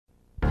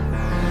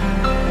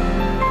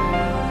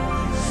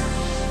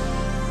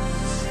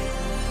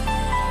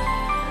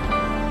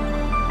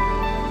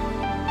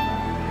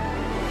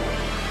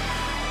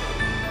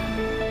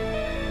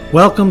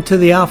Welcome to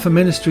the Alpha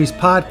Ministries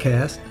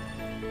podcast.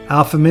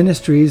 Alpha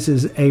Ministries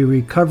is a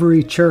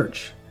recovery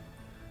church.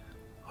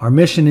 Our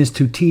mission is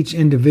to teach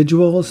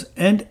individuals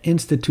and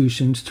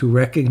institutions to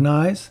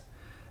recognize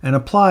and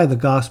apply the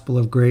gospel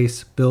of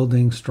grace,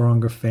 building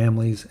stronger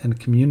families and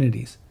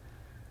communities.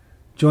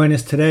 Join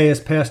us today as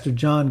Pastor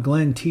John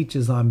Glenn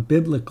teaches on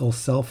biblical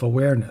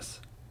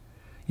self-awareness.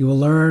 You will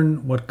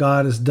learn what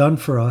God has done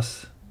for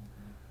us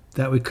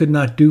that we could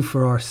not do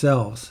for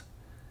ourselves,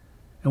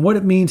 and what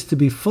it means to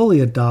be fully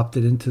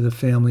adopted into the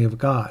family of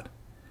God.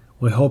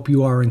 We hope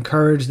you are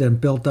encouraged and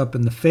built up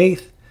in the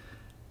faith.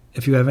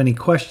 If you have any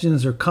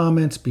questions or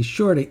comments, be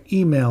sure to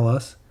email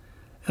us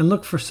and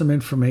look for some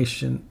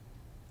information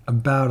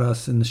about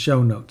us in the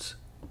show notes.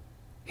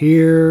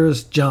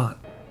 Here's John.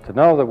 To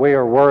know that we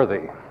are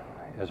worthy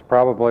is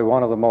probably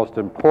one of the most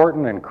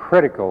important and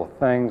critical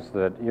things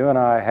that you and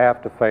I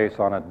have to face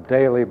on a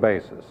daily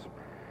basis.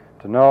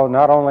 To know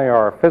not only are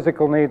our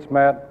physical needs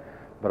met,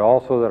 but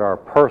also that our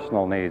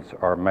personal needs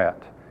are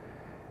met.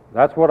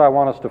 That's what I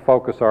want us to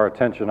focus our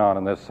attention on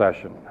in this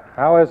session.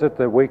 How is it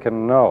that we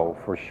can know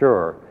for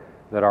sure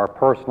that our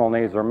personal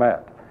needs are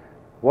met?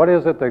 What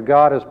is it that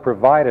God has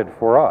provided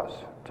for us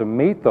to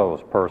meet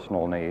those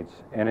personal needs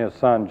in His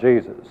Son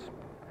Jesus?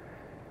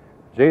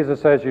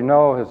 Jesus, as you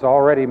know, has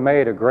already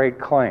made a great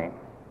claim.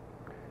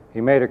 He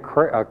made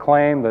a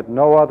claim that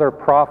no other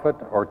prophet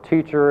or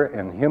teacher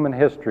in human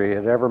history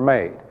had ever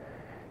made.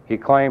 He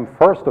claimed,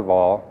 first of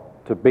all,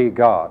 to be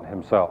God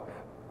Himself.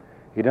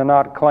 He did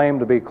not claim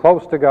to be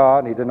close to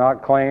God. He did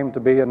not claim to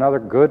be another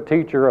good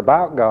teacher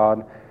about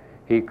God.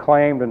 He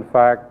claimed, in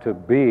fact, to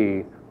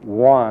be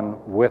one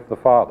with the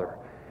Father.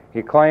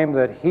 He claimed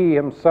that He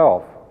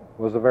Himself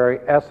was the very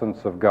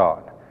essence of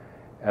God,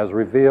 as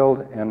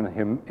revealed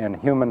in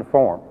human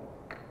form.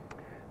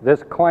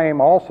 This claim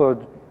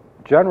also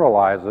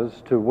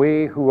generalizes to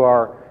we who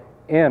are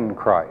in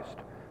Christ,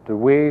 to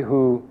we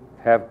who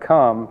have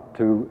come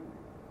to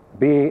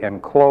be in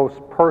close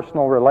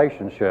personal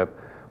relationship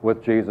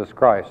with Jesus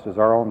Christ as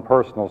our own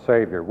personal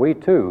Savior. We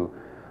too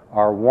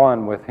are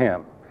one with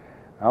Him.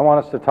 I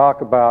want us to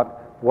talk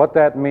about what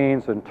that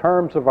means in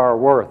terms of our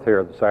worth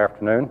here this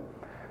afternoon.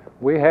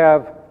 We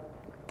have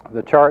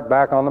the chart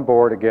back on the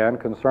board again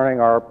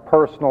concerning our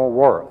personal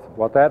worth.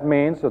 What that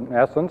means, in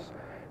essence,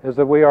 is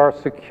that we are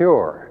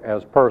secure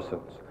as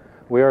persons.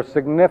 We are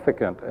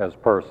significant as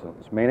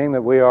persons, meaning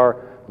that we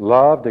are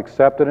loved,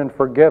 accepted, and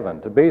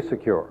forgiven to be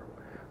secure.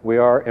 We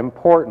are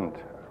important.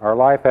 Our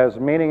life has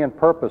meaning and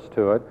purpose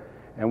to it,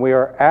 and we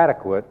are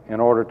adequate in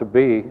order to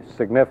be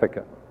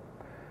significant.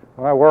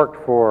 When I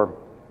worked for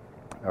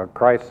a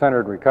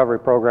Christ-centered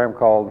recovery program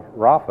called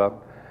RAFA,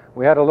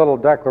 we had a little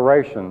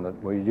declaration that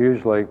we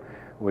usually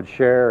would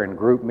share in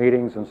group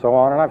meetings and so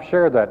on, and I've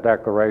shared that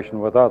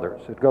declaration with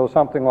others. It goes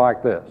something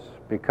like this: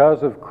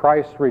 because of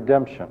Christ's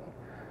redemption,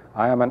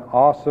 I am an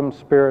awesome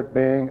spirit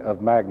being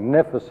of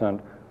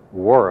magnificent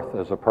worth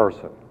as a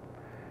person.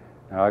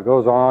 Now, it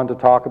goes on to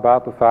talk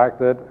about the fact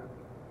that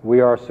we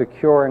are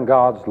secure in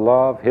God's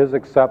love, His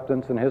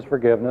acceptance, and His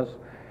forgiveness,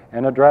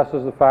 and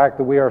addresses the fact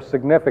that we are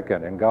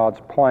significant in God's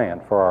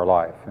plan for our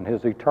life and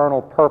His eternal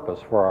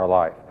purpose for our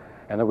life,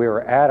 and that we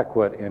are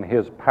adequate in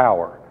His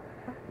power.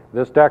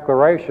 This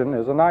declaration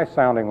is a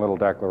nice-sounding little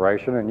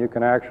declaration, and you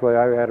can actually,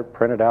 I had it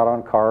printed out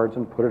on cards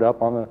and put it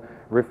up on the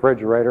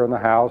refrigerator in the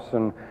house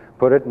and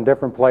put it in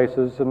different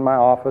places in my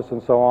office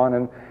and so on,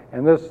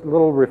 and this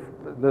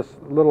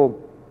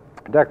little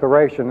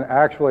declaration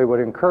actually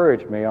would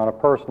encourage me on a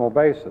personal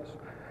basis.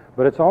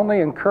 But it's only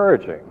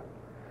encouraging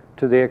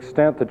to the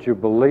extent that you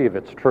believe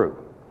it's true.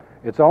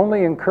 It's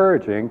only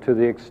encouraging to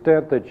the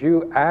extent that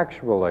you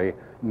actually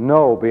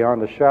know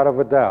beyond a shadow of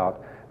a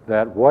doubt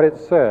that what it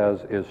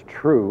says is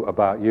true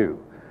about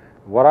you.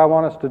 What I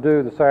want us to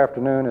do this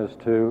afternoon is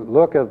to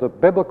look at the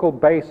biblical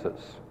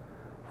basis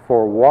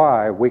for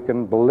why we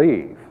can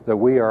believe that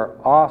we are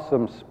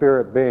awesome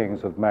spirit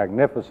beings of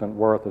magnificent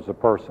worth as a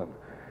person,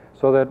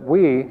 so that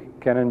we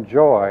can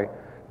enjoy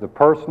the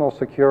personal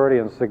security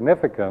and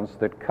significance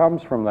that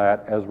comes from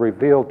that as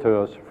revealed to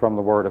us from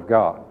the Word of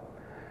God.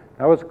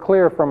 Now, it's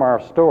clear from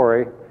our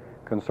story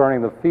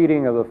concerning the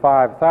feeding of the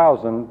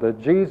 5,000 that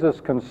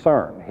Jesus'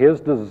 concern, His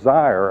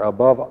desire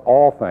above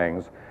all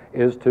things,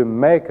 is to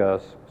make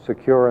us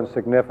secure and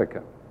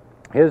significant.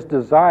 His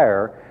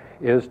desire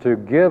is to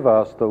give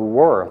us the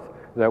worth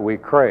that we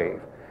crave.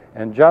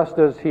 And just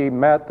as He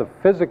met the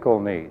physical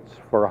needs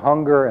for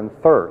hunger and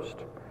thirst,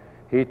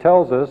 He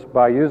tells us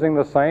by using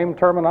the same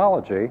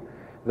terminology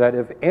that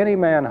if any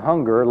man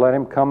hunger, let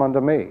him come unto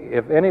me.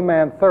 If any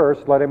man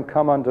thirst, let him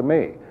come unto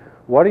me.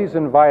 What He's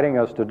inviting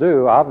us to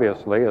do,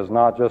 obviously, is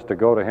not just to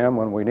go to Him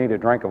when we need a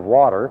drink of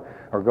water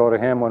or go to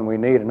Him when we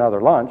need another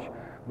lunch,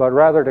 but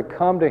rather to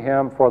come to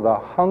Him for the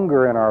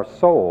hunger in our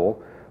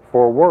soul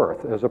for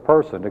worth as a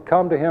person, to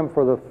come to Him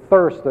for the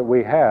thirst that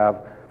we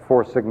have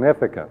for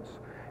significance.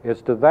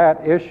 It's to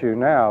that issue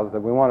now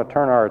that we want to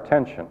turn our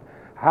attention.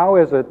 How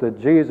is it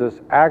that Jesus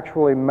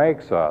actually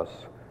makes us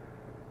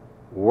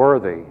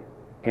worthy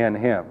in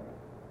Him?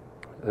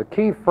 The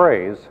key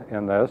phrase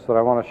in this that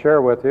I want to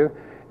share with you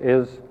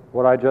is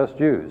what I just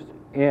used,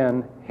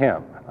 in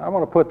him. I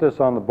want to put this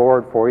on the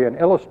board for you and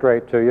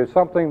illustrate to you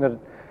something that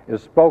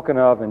is spoken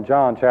of in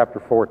John chapter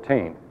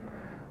 14.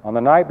 On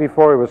the night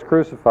before he was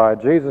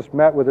crucified, Jesus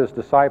met with his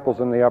disciples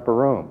in the upper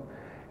room.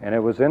 And it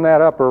was in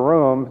that upper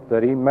room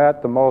that he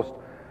met the most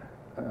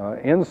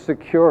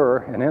insecure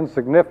and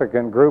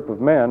insignificant group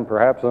of men,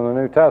 perhaps in the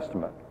New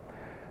Testament.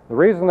 The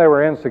reason they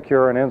were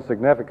insecure and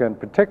insignificant,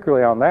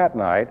 particularly on that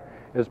night,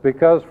 is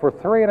because for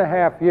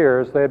 3.5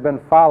 years they had been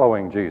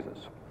following Jesus.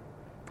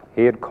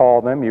 He had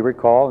called them, you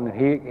recall, and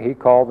he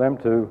called them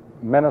to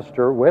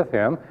minister with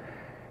him.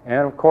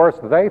 And of course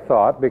they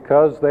thought,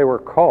 because they were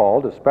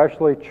called,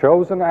 especially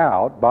chosen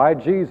out by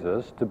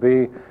Jesus to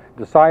be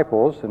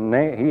disciples, and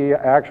he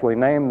actually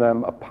named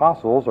them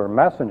apostles or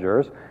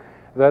messengers,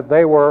 that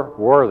they were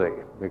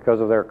worthy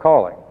because of their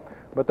calling.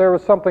 But there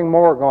was something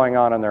more going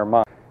on in their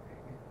mind.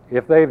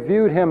 If they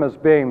viewed him as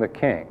being the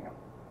king,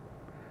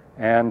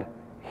 and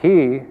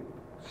he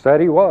said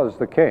he was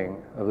the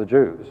king of the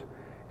Jews,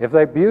 if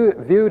they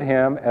viewed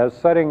him as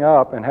setting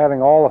up and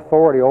having all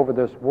authority over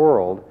this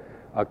world,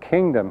 a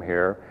kingdom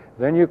here,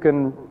 then you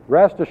can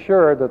rest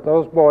assured that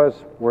those boys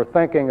were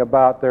thinking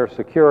about their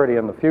security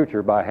in the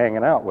future by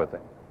hanging out with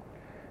him.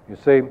 You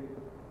see,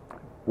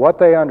 what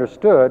they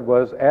understood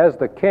was, as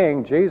the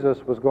king, Jesus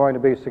was going to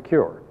be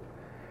secure.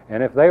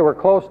 And if they were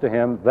close to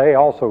him, they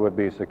also would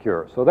be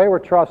secure. So they were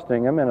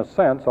trusting him in a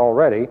sense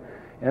already,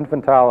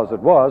 infantile as it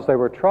was. They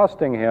were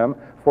trusting him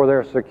for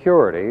their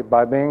security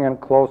by being in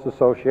close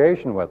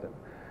association with him.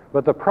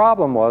 But the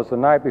problem was, the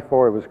night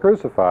before he was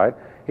crucified,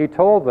 he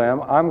told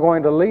them, I'm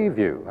going to leave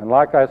you. And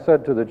like I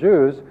said to the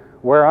Jews,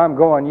 where I'm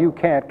going, you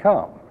can't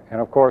come.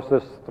 And of course,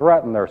 this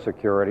threatened their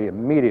security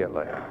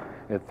immediately.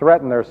 It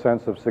threatened their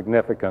sense of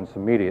significance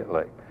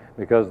immediately,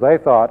 because they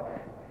thought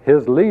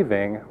his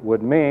leaving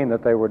would mean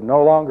that they would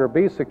no longer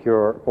be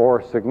secure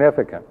or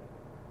significant.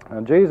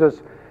 And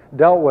Jesus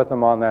dealt with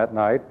them on that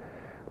night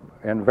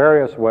in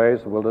various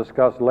ways we'll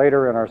discuss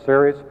later in our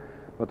series.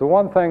 But the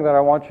one thing that I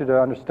want you to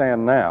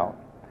understand now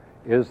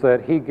is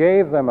that he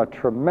gave them a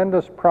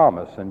tremendous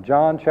promise. In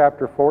John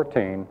chapter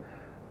 14,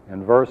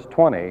 in verse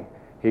 20,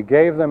 he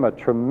gave them a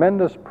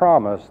tremendous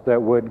promise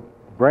that would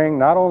bring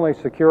not only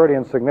security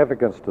and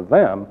significance to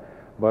them,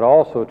 but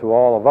also to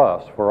all of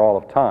us for all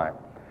of time.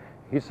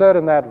 He said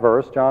in that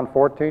verse, John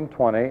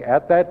 14:20,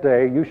 "At that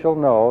day you shall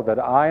know that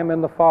I am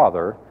in the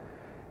Father,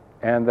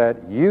 and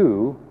that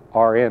you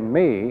are in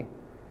me,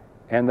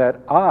 and that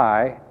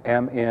I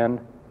am in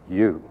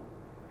you."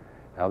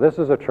 Now this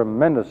is a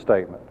tremendous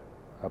statement,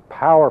 a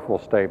powerful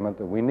statement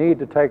that we need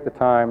to take the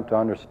time to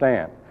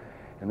understand.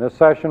 In this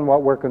session,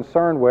 what we're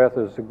concerned with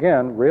is,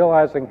 again,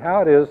 realizing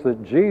how it is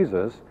that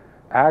Jesus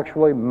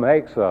actually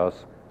makes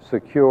us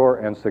secure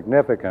and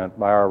significant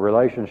by our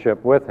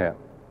relationship with him.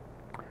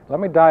 Let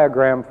me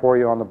diagram for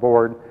you on the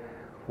board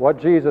what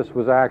Jesus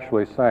was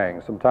actually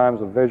saying.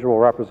 Sometimes a visual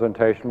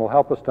representation will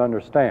help us to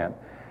understand.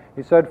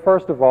 He said,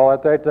 first of all,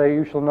 at that day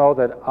you shall know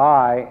that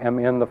I am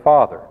in the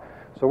Father.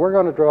 So we're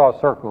going to draw a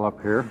circle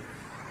up here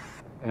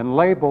and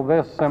label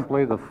this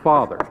simply the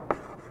Father.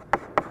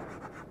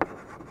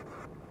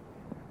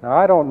 Now,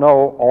 I don't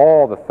know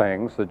all the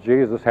things that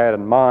Jesus had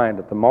in mind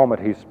at the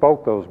moment he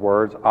spoke those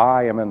words,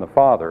 I am in the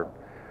Father,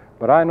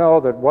 but I know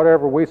that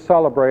whatever we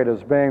celebrate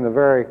as being the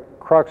very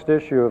crux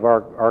issue of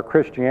our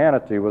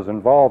Christianity was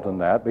involved in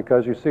that,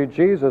 because you see,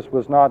 Jesus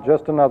was not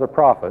just another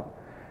prophet,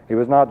 he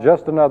was not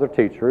just another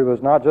teacher, he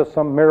was not just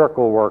some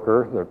miracle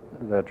worker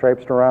that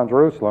traipsed around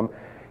Jerusalem.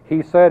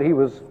 He said he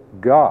was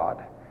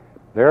God.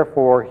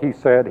 Therefore, he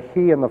said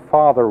he and the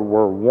Father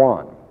were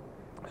one.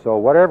 So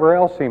whatever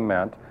else he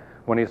meant,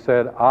 when he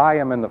said, I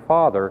am in the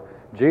Father,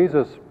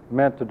 Jesus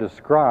meant to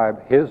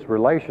describe his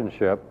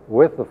relationship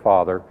with the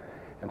Father.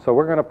 And so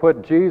we're going to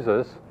put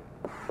Jesus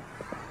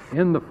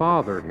in the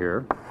Father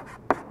here,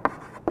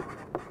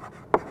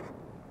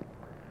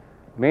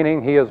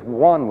 meaning he is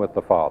one with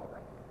the Father,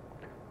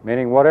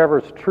 meaning whatever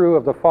is true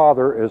of the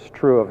Father is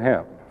true of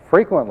him.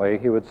 Frequently,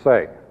 he would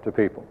say to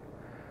people,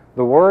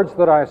 the words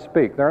that I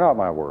speak, they're not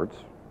my words.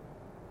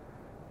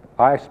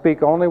 I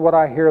speak only what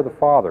I hear the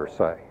Father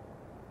say.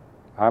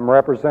 I'm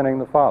representing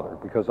the Father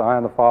because I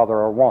and the Father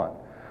are one.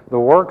 The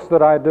works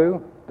that I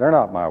do, they're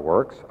not my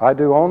works. I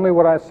do only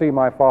what I see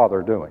my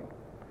Father doing.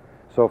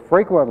 So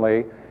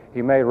frequently,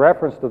 he made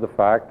reference to the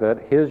fact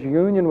that his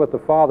union with the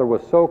Father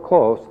was so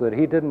close that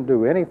he didn't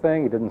do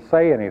anything, he didn't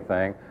say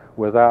anything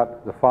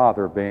without the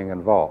Father being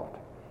involved.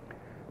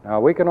 Now,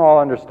 we can all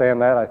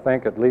understand that, I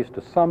think, at least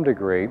to some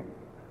degree,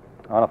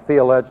 on a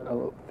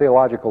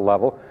theological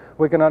level.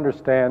 We can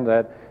understand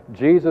that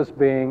Jesus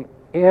being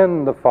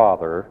in the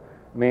Father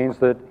means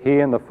that he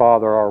and the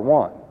Father are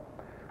one.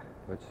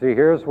 But see,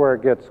 here's where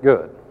it gets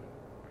good.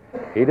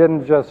 He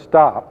didn't just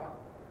stop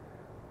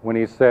when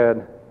he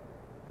said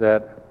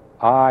that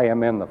I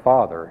am in the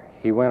Father.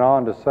 He went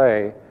on to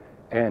say,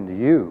 and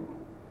you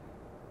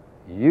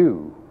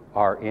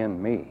are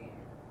in me.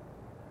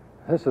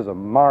 This is a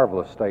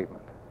marvelous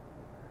statement,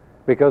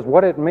 because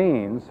what it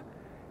means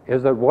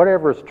is that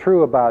whatever is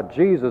true about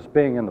Jesus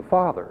being in the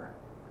Father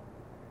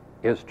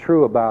is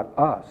true about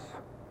us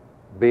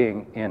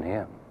being in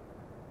him.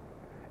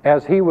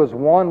 As he was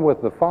one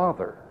with the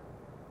Father,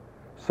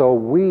 so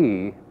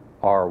we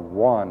are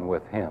one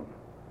with him.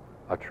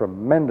 A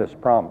tremendous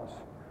promise.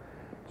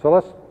 So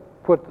let's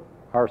put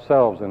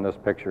ourselves in this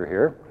picture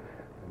here.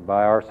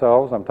 By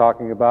ourselves, I'm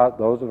talking about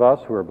those of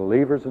us who are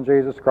believers in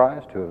Jesus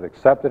Christ, who have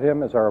accepted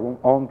him as our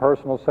own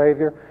personal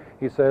Savior.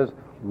 He says,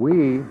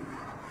 we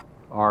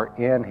are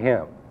in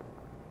him.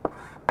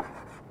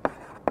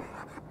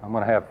 I'm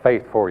going to have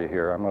faith for you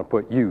here. I'm going to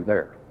put you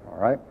there, all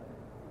right?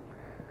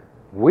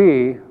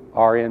 We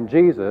are in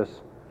Jesus,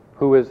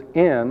 who is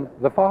in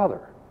the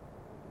Father.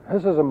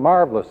 This is a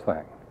marvelous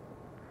thing.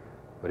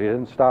 But he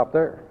didn't stop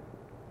there.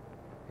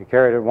 He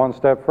carried it one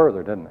step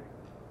further, didn't he?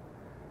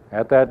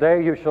 At that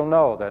day you shall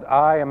know that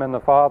I am in the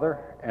Father,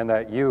 and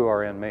that you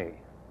are in me,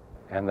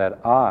 and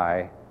that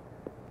I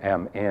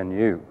am in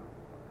you.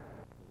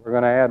 We're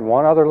going to add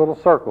one other little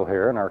circle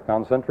here in our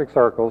concentric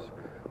circles.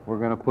 We're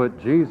going to put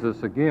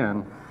Jesus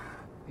again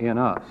in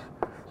us.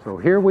 So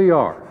here we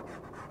are.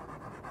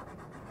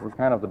 We're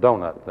kind of the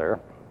donut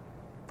there.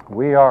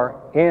 We are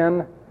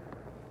in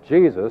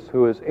Jesus,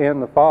 who is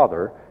in the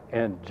Father,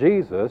 and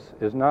Jesus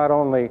is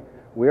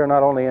we are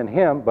not only in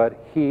him,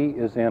 but he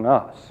is in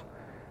us.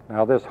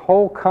 Now, this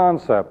whole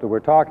concept that we're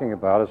talking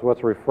about is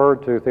what's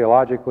referred to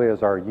theologically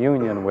as our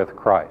union with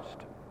Christ.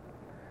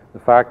 The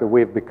fact that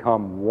we've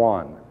become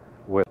one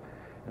with.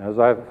 And as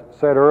I've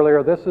said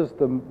earlier, this is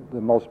the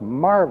most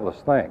marvelous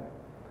thing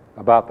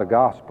about the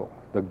gospel,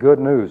 the good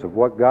news of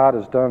what God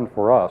has done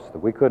for us that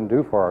we couldn't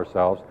do for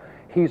ourselves.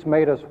 He's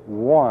made us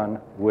one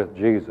with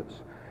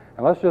Jesus.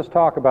 And let's just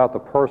talk about the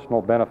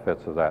personal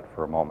benefits of that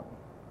for a moment.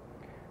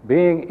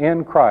 Being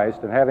in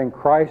Christ and having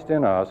Christ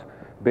in us,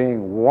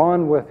 being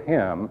one with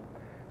him,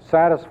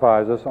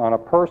 satisfies us on a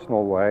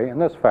personal way in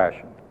this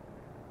fashion.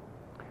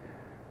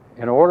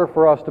 In order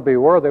for us to be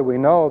worthy, we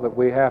know that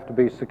we have to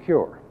be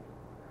secure.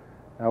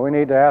 Now we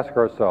need to ask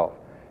ourselves,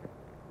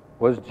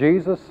 was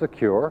Jesus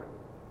secure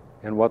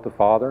in what the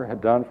Father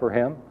had done for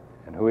him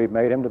and who he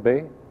made him to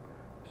be?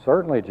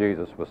 Certainly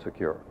Jesus was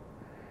secure.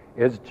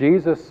 Is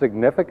Jesus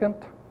significant?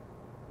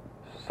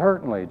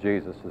 Certainly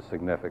Jesus is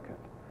significant.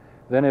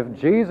 Then if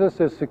Jesus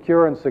is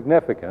secure and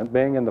significant,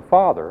 being in the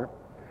Father,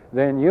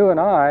 then you and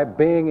I,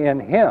 being in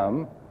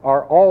him,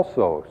 are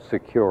also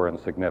secure and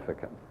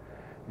significant.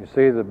 You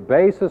see, the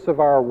basis of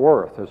our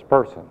worth as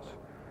persons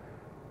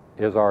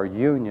is our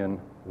union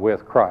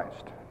with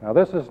Christ. Now,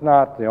 this is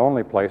not the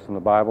only place in the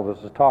Bible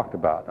this is talked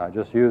about. I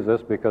just use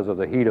this because of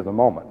the heat of the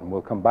moment, and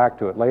we'll come back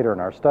to it later in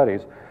our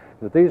studies,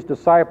 that these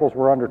disciples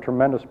were under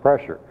tremendous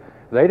pressure.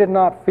 They did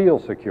not feel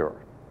secure.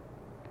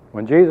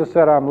 When Jesus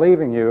said, I'm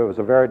leaving you, it was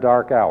a very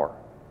dark hour.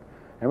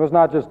 It was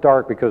not just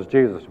dark because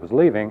Jesus was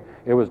leaving,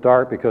 it was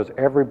dark because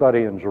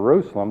everybody in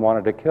Jerusalem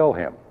wanted to kill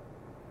him.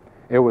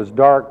 It was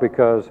dark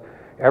because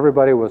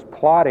everybody was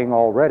plotting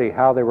already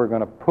how they were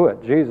going to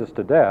put Jesus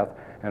to death,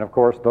 and of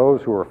course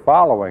those who were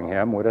following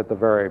him would at the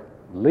very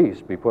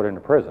least be put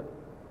into prison.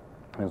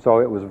 And so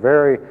it was a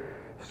very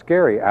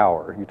scary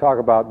hour. You talk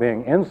about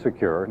being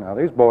insecure. Now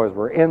these boys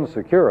were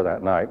insecure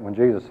that night when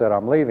Jesus said,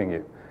 I'm leaving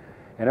you.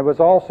 And it was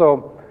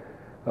also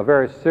a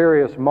very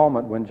serious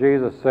moment when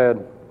Jesus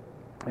said,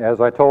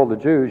 as I told the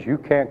Jews, you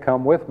can't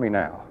come with me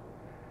now.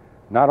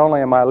 Not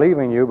only am I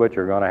leaving you, but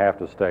you're going to have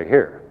to stay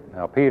here.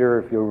 Now, Peter,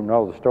 if you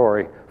know the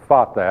story,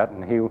 fought that,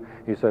 and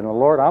he said, well,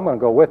 Lord, I'm going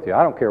to go with you.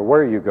 I don't care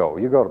where you go.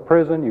 You go to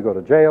prison, you go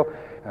to jail,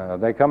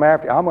 they come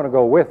after you, I'm going to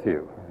go with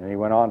you. And he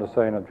went on to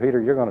say,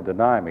 Peter, you're going to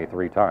deny me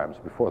 3 times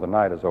before the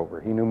night is over.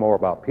 He knew more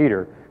about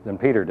Peter than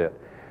Peter did.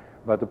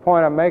 But the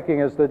point I'm making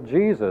is that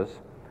Jesus,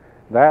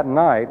 that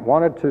night,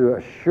 wanted to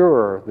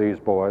assure these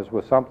boys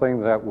with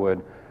something that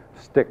would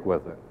stick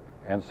with them.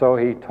 And so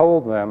he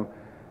told them,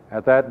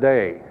 at that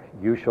day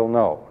you shall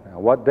know. Now,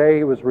 what day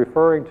he was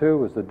referring to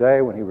was the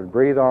day when he would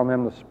breathe on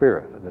them the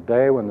Spirit, the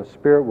day when the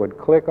Spirit would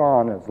click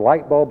on as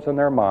light bulbs in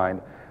their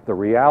mind the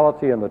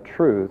reality and the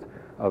truth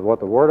of what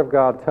the Word of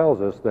God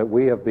tells us, that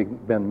we have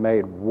been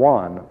made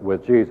one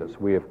with Jesus.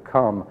 We have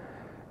come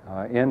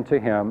into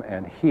him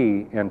and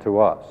he into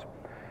us.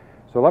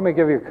 So let me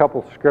give you a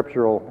couple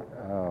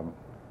scriptural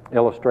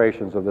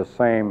illustrations of this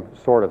same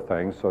sort of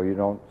thing so you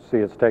don't see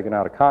it's taken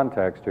out of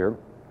context here.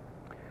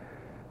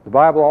 The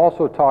Bible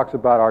also talks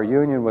about our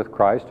union with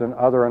Christ in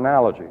other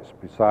analogies,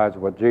 besides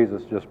what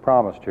Jesus just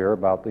promised here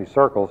about these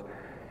circles.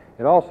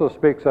 It also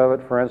speaks of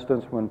it, for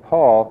instance, when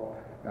Paul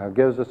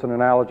gives us an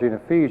analogy in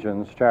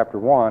Ephesians chapter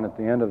 1, at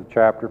the end of the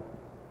chapter,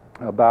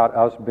 about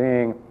us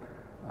being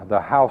the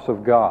house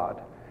of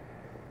God.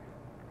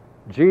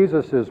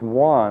 Jesus is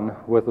one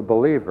with the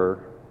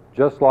believer,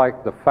 just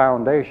like the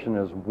foundation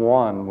is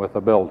one with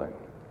a building.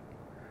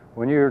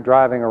 When you're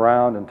driving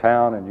around in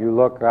town and you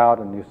look out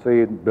and you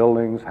see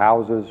buildings,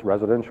 houses,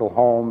 residential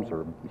homes,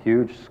 or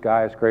huge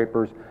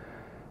skyscrapers,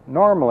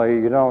 normally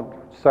you don't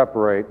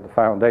separate the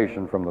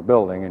foundation from the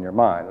building in your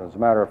mind. As a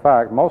matter of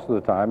fact, most of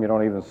the time you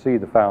don't even see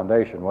the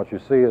foundation. What you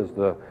see is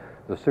the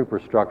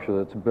superstructure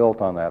that's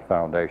built on that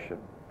foundation.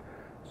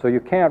 So you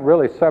can't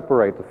really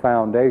separate the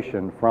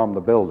foundation from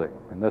the building.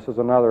 And this is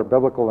another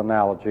biblical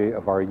analogy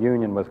of our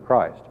union with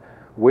Christ.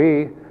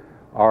 We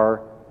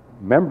are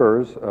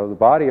members of the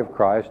body of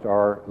Christ,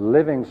 are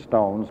living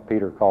stones,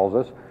 Peter calls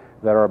us,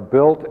 that are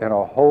built in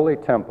a holy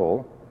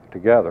temple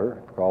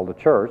together, called the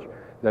church,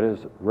 that is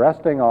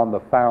resting on the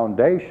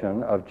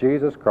foundation of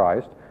Jesus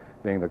Christ,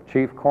 being the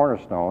chief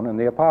cornerstone, and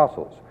the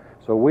apostles.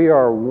 So we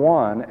are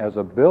one as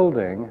a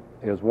building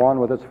is one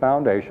with its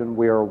foundation.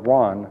 We are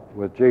one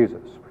with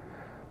Jesus.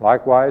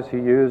 Likewise, he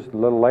used a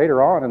little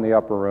later on in the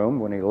upper room,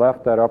 when he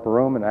left that upper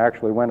room and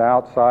actually went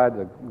outside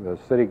the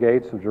city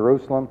gates of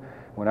Jerusalem,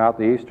 went out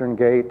the eastern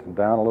gate and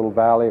down a little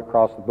valley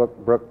across the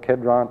brook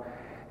Kidron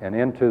and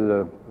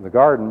into the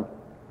garden.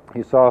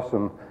 He saw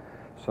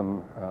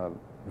some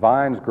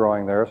vines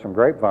growing there, some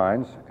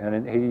grapevines,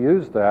 and he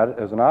used that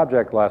as an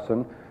object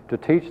lesson to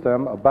teach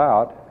them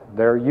about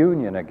their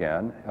union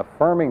again,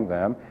 affirming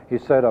them. He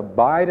said,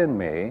 "Abide in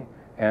me,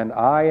 and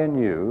I in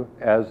you,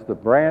 as the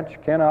branch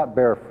cannot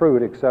bear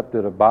fruit except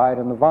it abide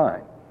in the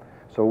vine."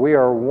 So we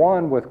are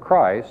one with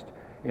Christ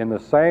in the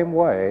same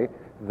way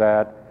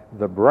that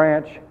the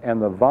branch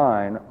and the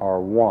vine are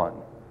one.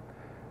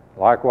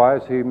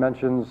 Likewise, he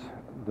mentions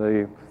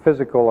the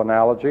physical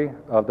analogy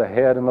of the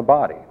head and the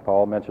body.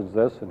 Paul mentions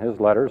this in his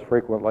letters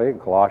frequently, in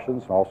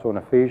Colossians and also in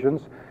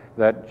Ephesians,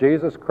 that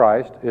Jesus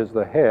Christ is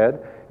the head,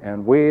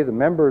 and we, the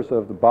members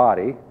of the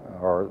body,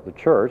 or the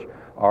church,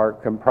 are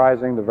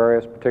comprising the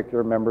various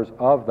particular members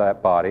of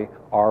that body,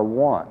 are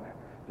one.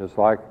 Just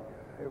like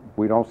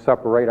we don't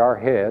separate our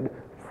head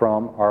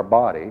from our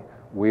body,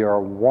 we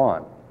are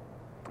one.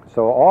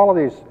 So all of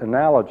these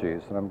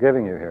analogies that I'm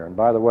giving you here, and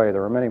by the way,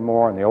 there are many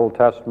more in the Old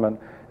Testament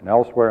and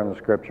elsewhere in the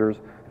Scriptures.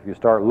 If you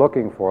start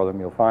looking for them,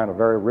 you'll find a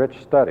very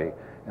rich study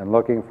in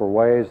looking for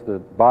ways the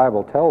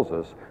Bible tells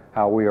us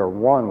how we are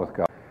one with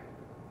God.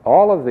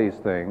 All of these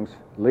things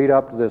lead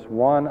up to this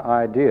one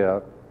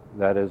idea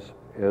that is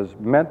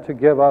meant to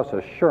give us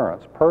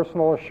assurance,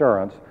 personal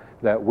assurance,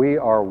 that we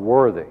are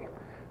worthy,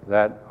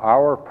 that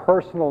our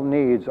personal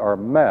needs are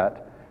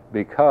met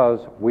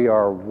because we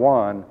are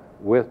one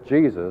with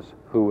Jesus,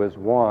 who is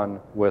one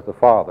with the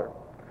Father.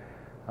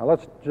 Now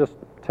let's just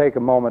take a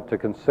moment to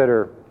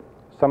consider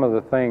some of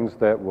the things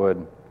that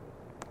would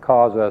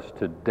cause us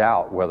to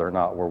doubt whether or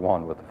not we're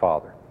one with the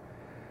Father.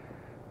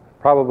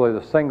 Probably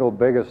the single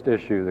biggest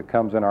issue that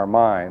comes in our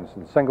minds,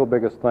 and the single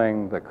biggest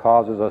thing that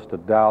causes us to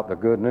doubt the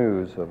good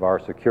news of our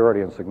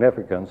security and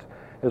significance,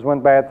 is when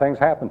bad things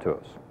happen to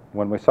us,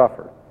 when we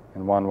suffer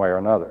in one way or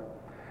another.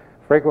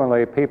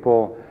 Frequently,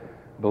 people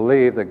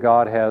believe that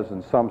God has,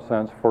 in some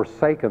sense,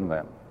 forsaken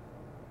them,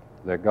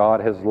 that God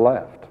has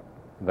left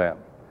them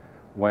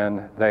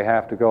when they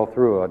have to go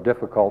through a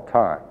difficult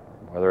time,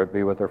 whether it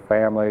be with their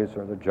families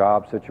or their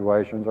job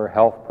situations or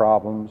health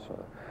problems,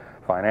 or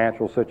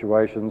financial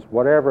situations,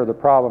 whatever the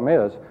problem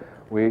is.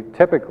 We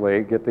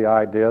typically get the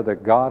idea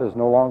that God is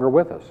no longer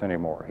with us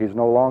anymore. He's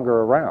no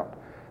longer around,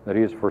 that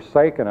He's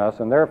forsaken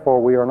us, and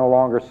therefore we are no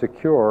longer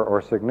secure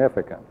or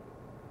significant.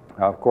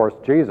 Now, of course,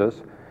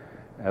 Jesus,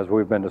 as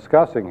we've been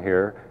discussing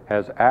here,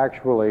 has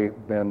actually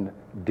been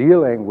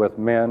dealing with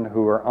men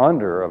who are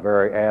under a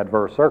very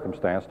adverse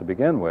circumstance to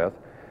begin with,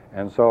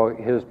 and so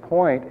his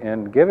point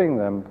in giving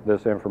them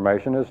this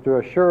information is to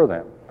assure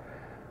them.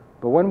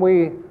 But when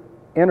we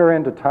enter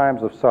into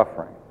times of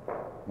suffering,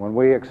 when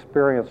we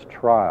experience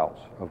trials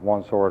of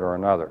one sort or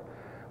another,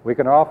 we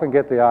can often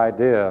get the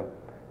idea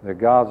that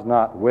God's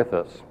not with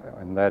us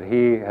and that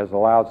He has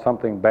allowed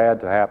something bad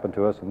to happen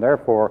to us, and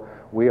therefore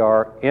we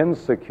are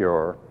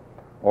insecure,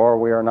 or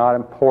we are not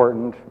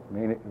important,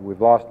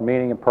 we've lost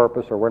meaning and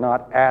purpose, or we're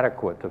not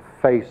adequate to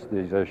face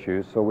these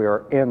issues, so we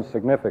are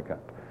insignificant.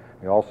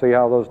 You all see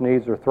how those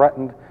needs are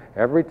threatened?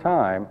 Every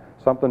time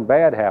something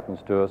bad happens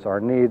to us, our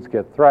needs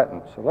get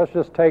threatened. So let's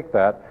just take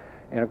that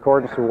in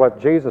accordance with what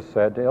Jesus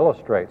said to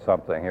illustrate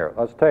something here.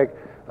 Let's take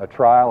a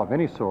trial of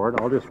any sort.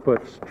 I'll just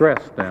put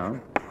stress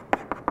down,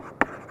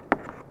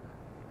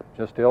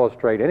 just to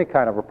illustrate any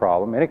kind of a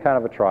problem, any kind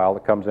of a trial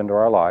that comes into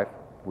our life.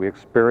 We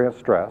experience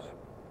stress.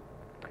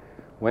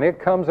 When it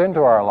comes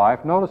into our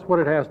life, notice what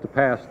it has to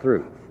pass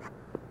through.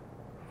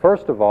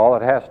 First of all,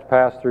 it has to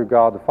pass through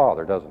God the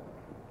Father, doesn't it?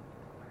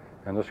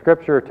 And the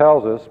Scripture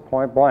tells us,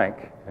 point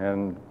blank,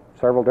 in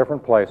several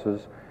different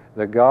places,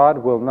 that God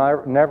will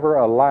never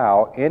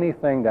allow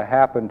anything to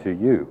happen to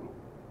you,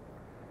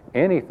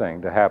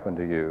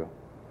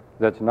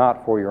 that's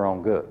not for your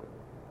own good.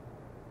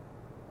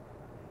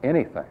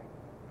 Anything.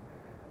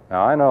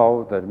 Now, I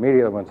know that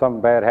immediately when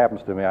something bad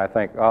happens to me, I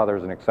think, oh,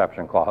 there's an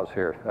exception clause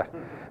here.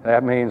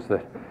 That means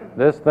that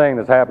this thing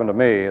that's happened to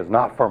me is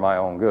not for my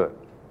own good.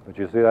 But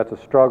you see, that's a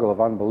struggle of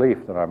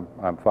unbelief that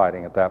I'm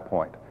fighting at that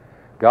point.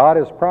 God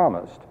has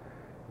promised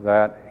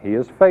that He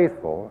is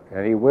faithful,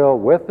 and He will,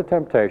 with the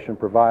temptation,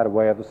 provide a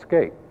way of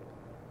escape.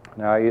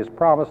 Now, He has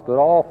promised that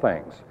all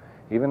things,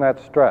 even that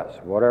stress,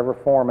 whatever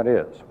form it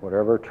is,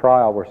 whatever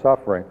trial we're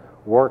suffering,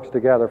 works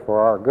together for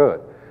our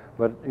good.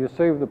 But you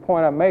see, the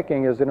point I'm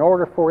making is in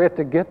order for it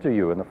to get to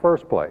you in the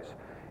first place,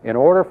 in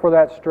order for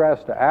that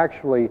stress to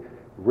actually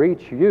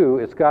reach you,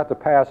 it's got to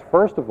pass,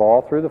 first of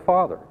all, through the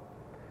Father.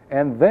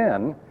 And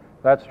then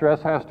that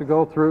stress has to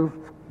go through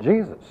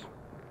Jesus.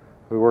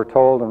 who we're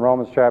told in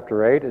Romans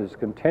chapter 8 is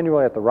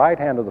continually at the right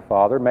hand of the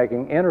Father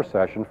making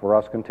intercession for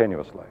us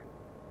continuously.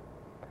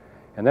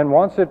 And then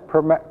once it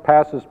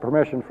passes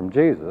permission from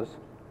Jesus,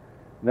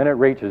 then it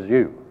reaches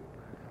you.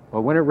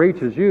 But when it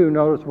reaches you,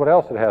 notice what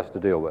else it has to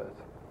deal with.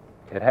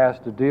 It has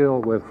to deal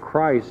with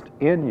Christ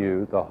in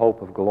you, the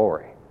hope of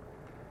glory.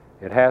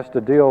 It has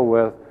to deal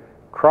with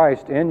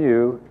Christ in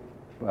you,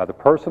 the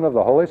person of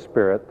the Holy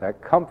Spirit,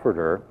 that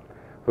comforter,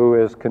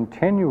 who is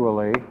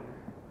continually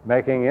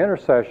making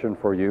intercession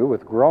for you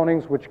with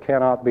groanings which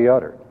cannot be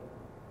uttered.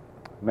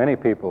 Many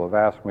people have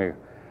asked me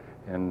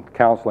in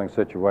counseling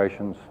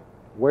situations,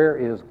 where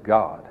is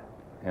God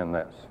in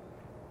this?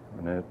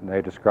 And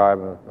they describe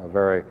a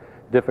very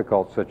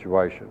difficult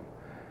situation.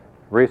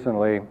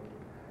 Recently,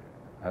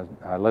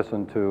 I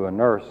listened to a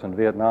nurse in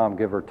Vietnam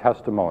give her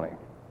testimony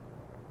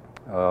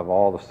of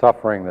all the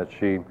suffering that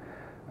she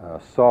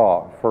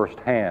saw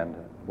firsthand,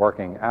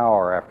 working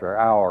hour after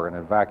hour in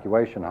an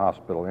evacuation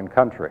hospital in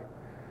country.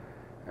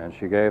 And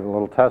she gave a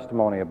little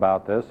testimony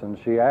about this, and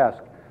she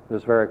asked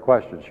this very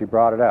question. She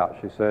brought it out.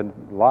 She said,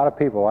 a lot of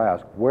people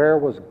ask, where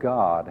was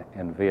God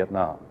in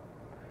Vietnam?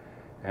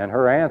 And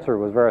her answer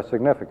was very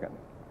significant.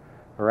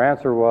 Her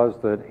answer was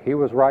that he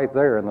was right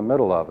there in the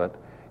middle of it,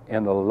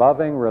 in the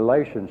loving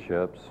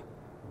relationships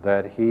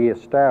that he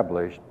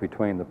established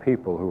between the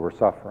people who were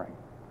suffering.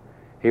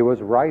 He was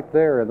right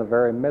there in the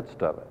very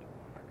midst of it.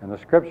 And the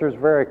Scripture is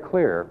very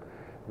clear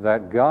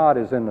that God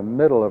is in the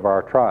middle of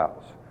our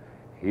trials.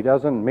 He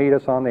doesn't meet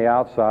us on the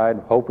outside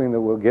hoping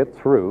that we'll get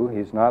through.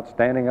 He's not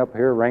standing up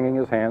here wringing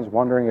his hands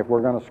wondering if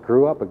we're going to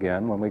screw up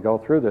again when we go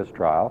through this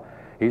trial.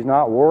 He's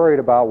not worried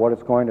about what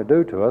it's going to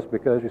do to us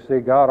because, you see,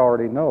 God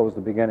already knows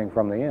the beginning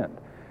from the end.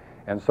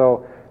 And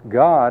so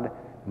God,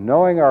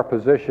 knowing our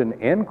position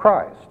in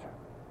Christ,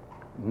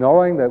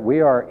 knowing that we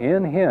are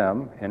in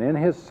Him and in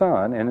His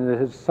Son, and that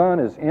His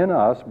Son is in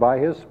us by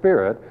His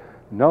Spirit,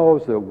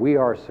 knows that we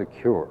are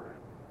secure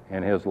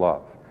in His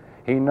love.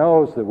 He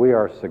knows that we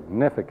are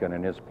significant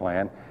in His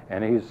plan,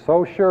 and He's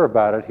so sure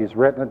about it, He's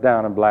written it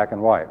down in black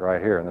and white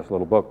right here in this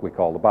little book we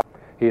call the Bible.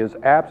 He is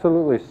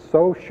absolutely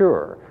so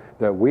sure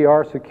that we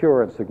are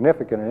secure and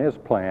significant in His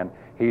plan,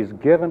 He's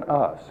given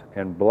us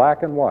in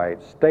black and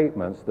white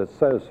statements that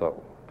says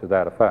so, to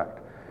that effect.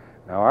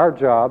 Now, our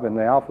job in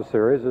the Alpha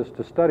series is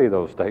to study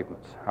those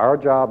statements. Our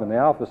job in the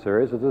Alpha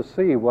series is to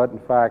see what, in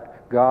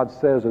fact, God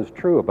says is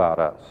true about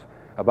us,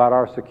 about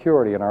our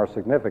security and our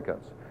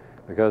significance.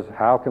 Because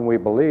how can we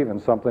believe in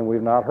something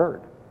we've not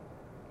heard?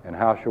 And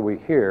how shall we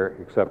hear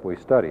except we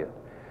study it?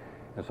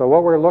 And so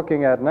what we're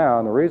looking at now,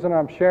 and the reason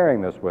I'm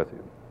sharing this with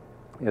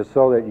you, is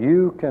so that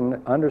you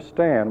can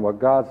understand what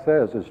God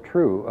says is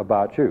true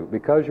about you,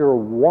 because you're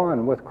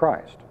one with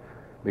Christ.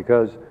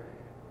 Because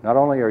not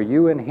only are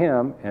you in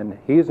Him and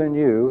He's in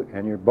you,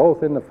 and you're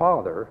both in the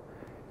Father,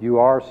 you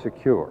are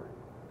secure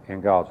in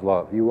God's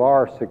love. You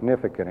are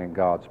significant in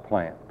God's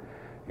plan.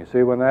 You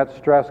see, when that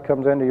stress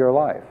comes into your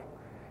life,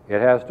 it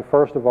has to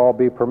first of all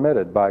be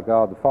permitted by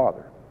God the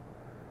Father.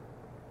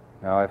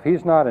 Now, if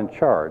He's not in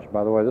charge,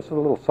 by the way, this is a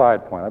little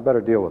side point, I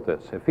better deal with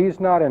this. If He's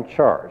not in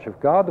charge, if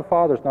God the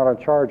Father is not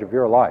in charge of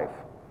your life,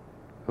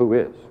 who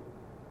is?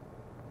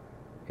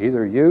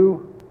 Either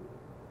you,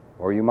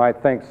 or you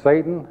might think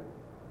Satan,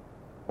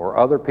 or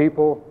other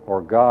people,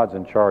 or God's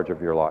in charge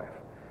of your life.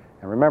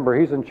 And remember,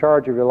 He's in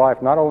charge of your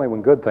life not only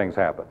when good things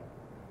happen.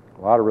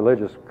 A lot of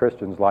religious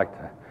Christians like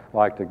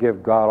to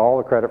give God all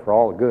the credit for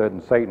all the good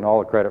and Satan all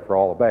the credit for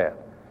all the bad.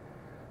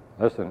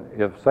 Listen,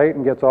 if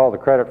Satan gets all the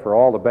credit for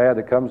all the bad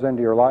that comes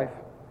into your life,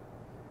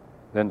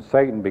 then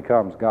Satan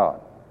becomes God.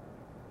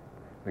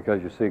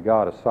 Because you see,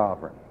 God is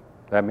sovereign.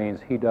 That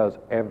means He does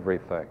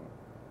everything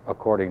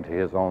according to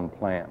His own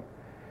plan.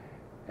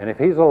 And if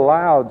He's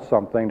allowed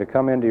something to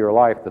come into your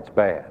life that's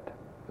bad,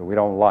 that we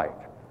don't like,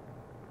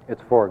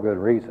 it's for a good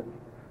reason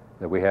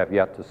that we have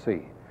yet to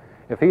see.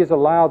 If He's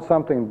allowed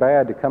something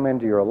bad to come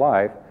into your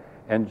life,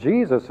 and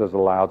Jesus has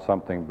allowed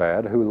something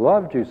bad, who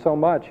loved you so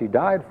much He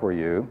died for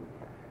you,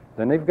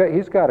 then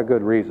He's got a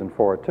good reason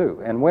for it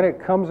too. And when it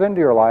comes into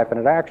your life and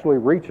it actually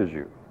reaches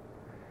you,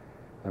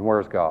 then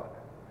where's God?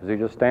 Is He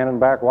just standing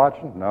back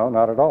watching? No,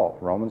 not at all.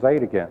 Romans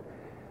 8 again.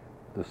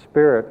 The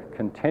Spirit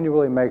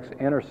continually makes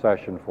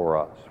intercession for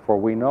us, for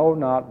we know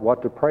not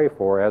what to pray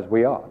for as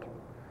we ought.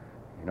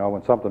 You know,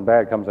 when something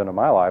bad comes into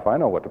my life, I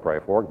know what to pray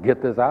for.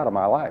 Get this out of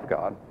my life,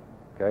 God.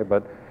 Okay,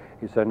 but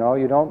He said, no,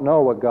 you don't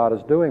know what God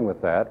is doing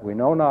with that. We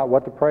know not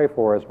what to pray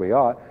for as we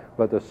ought,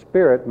 but the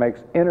Spirit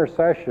makes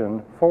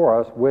intercession for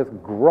us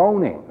with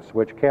groanings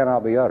which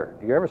cannot be uttered.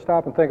 Do you ever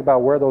stop and think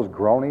about where those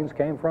groanings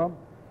came from?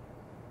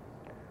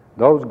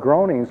 Those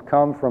groanings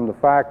come from the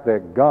fact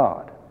that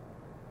God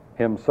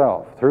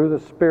Himself, through the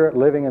Spirit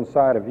living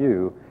inside of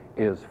you,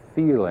 is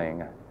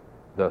feeling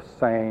the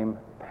same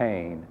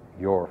pain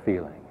you're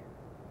feeling.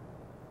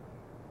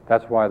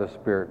 That's why the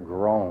Spirit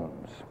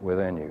groans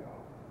within you.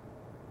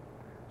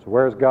 So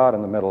where's God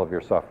in the middle of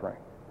your suffering?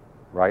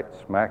 Right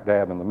smack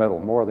dab in the middle,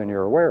 more than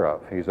you're aware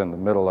of. He's in the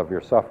middle of your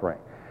suffering.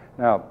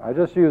 Now, I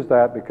just use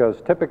that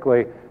because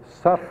typically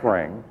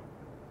suffering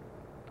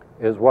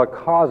is what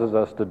causes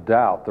us to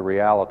doubt the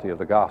reality of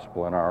the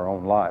gospel in our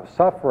own lives.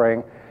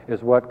 Suffering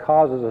is what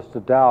causes us to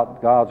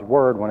doubt God's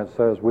word when it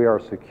says we are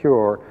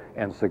secure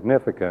and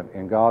significant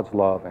in God's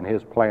love and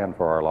His plan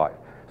for our life.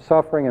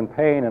 Suffering and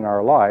pain in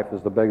our life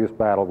is the biggest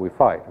battle we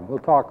fight. And we'll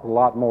talk a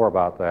lot more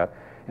about that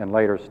in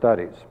later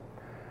studies.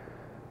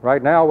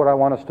 Right now, what I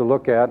want us to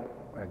look at,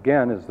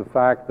 again, is the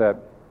fact that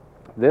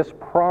this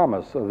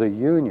promise of the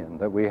union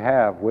that we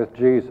have with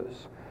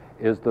Jesus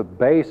is the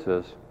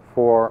basis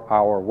for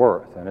our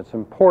worth. And it's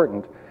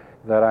important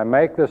that I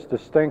make this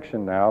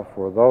distinction now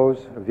for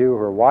those of you who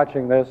are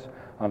watching this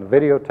on the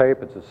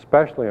videotape. It's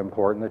especially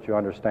important that you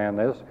understand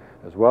this,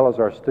 as well as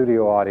our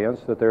studio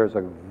audience, that there's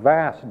a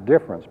vast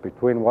difference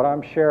between what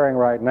I'm sharing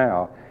right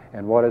now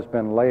and what has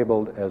been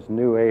labeled as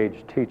New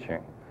Age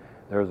teaching.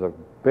 There's a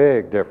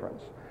big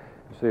difference.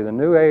 You see, the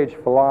New Age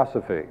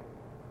philosophy,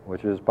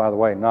 which is, by the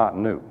way, not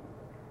new.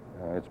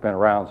 It's been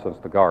around since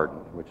the garden,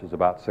 which is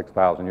about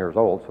 6,000 years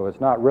old, so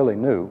it's not really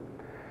new.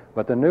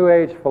 But the New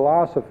Age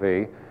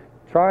philosophy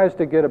tries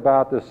to get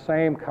about the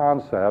same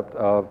concept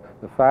of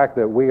the fact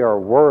that we are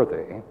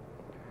worthy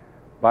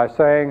by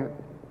saying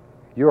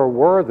you're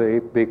worthy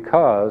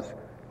because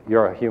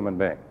you're a human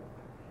being.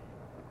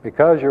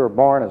 Because you were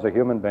born as a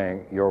human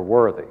being, you're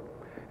worthy.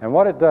 And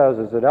what it does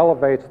is it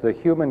elevates the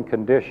human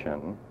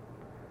condition,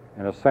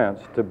 in a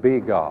sense, to be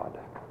God.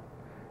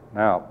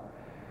 Now,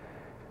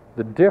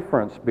 the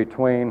difference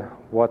between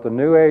what the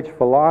New Age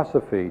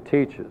philosophy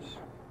teaches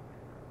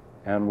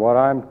and what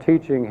I'm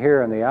teaching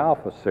here in the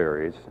Alpha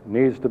series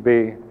needs to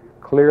be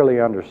clearly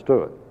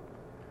understood.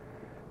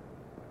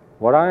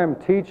 What I am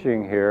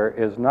teaching here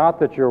is not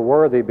that you're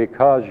worthy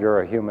because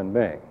you're a human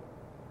being.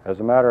 As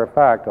a matter of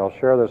fact, I'll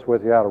share this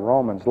with you out of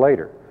Romans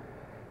later,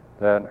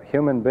 that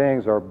human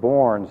beings are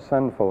born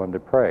sinful and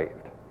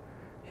depraved.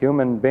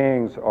 Human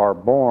beings are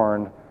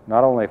born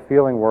not only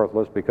feeling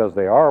worthless because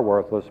they are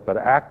worthless, but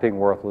acting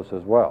worthless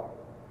as well.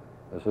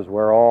 This is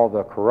where all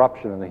the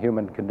corruption in the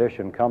human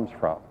condition comes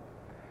from.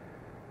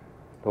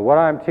 But what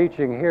I'm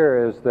teaching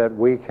here is that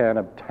we can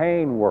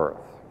obtain worth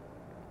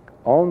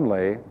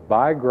only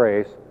by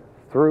grace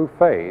through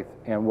faith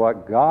in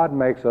what God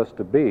makes us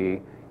to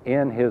be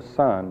in His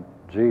Son,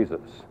 Jesus.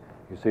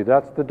 You see,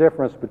 that's the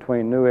difference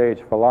between New Age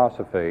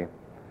philosophy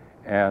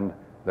and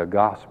the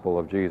gospel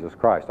of Jesus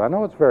Christ. I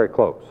know it's very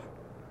close,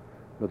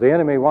 but the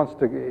enemy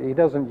he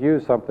doesn't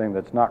use something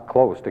that's not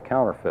close to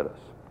counterfeit us.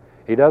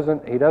 He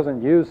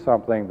doesn't use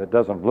something that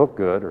doesn't look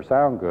good or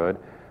sound good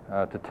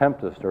to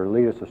tempt us or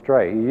lead us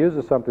astray. He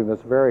uses something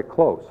that's very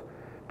close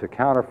to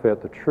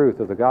counterfeit the truth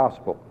of the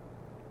gospel.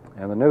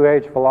 And the New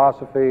Age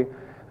philosophy,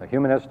 the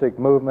humanistic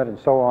movement, and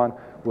so on,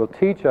 will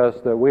teach us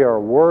that we are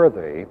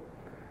worthy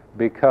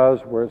because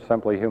we're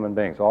simply human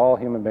beings. All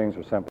human beings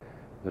are simply.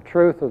 The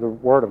truth of the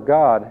Word of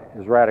God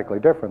is radically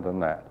different than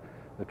that.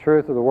 The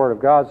truth of the Word of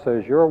God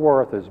says your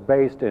worth is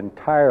based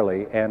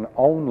entirely and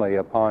only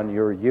upon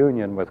your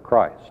union with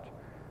Christ,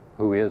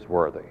 who is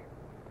worthy.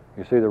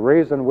 You see, the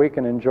reason we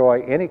can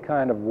enjoy any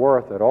kind of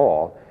worth at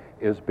all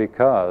is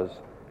because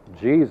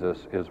Jesus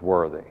is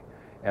worthy.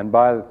 And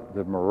by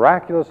the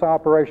miraculous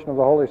operation of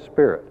the Holy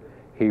Spirit,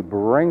 He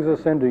brings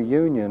us into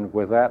union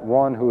with that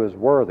one who is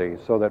worthy,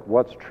 so that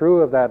what's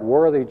true of that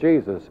worthy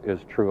Jesus is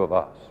true of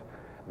us.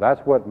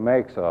 That's what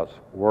makes us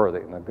worthy.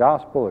 And the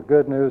gospel, the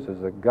good news,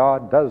 is that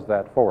God does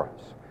that for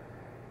us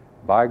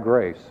by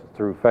grace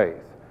through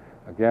faith.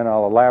 Again,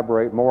 I'll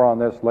elaborate more on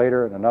this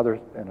later in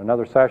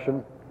another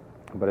session,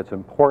 but it's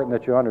important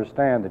that you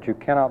understand that you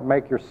cannot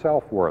make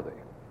yourself worthy.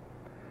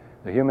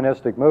 The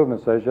humanistic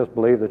movement says just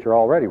believe that you're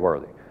already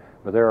worthy.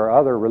 But there are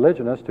other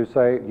religionists who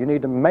say you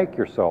need to make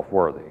yourself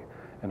worthy.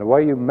 And the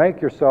way you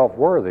make yourself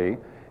worthy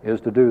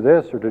is to do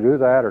this or to do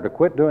that or to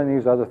quit doing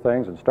these other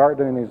things and start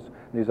doing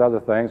these other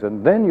things,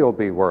 and then you'll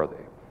be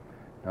worthy.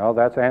 No,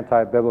 that's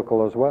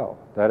anti-biblical as well.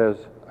 That is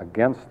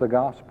against the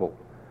gospel.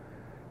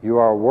 You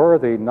are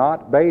worthy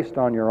not based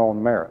on your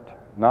own merit,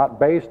 not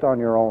based on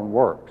your own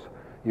works.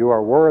 You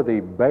are worthy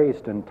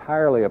based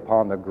entirely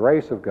upon the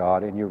grace of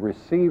God, and you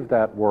receive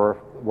that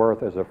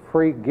worth as a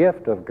free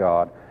gift of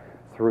God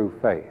through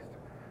faith.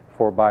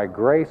 For by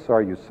grace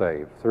are you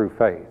saved, through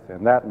faith,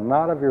 and that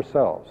not of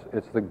yourselves.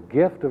 It's the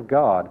gift of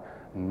God,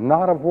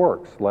 not of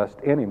works, lest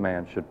any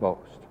man should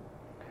boast.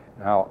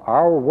 Now,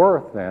 our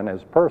worth then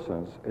as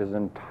persons is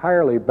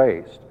entirely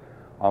based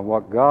on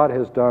what God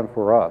has done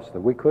for us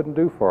that we couldn't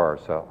do for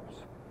ourselves.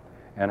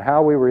 And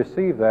how we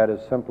receive that is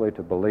simply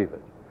to believe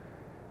it.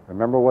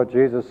 Remember what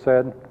Jesus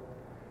said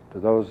to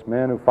those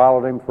men who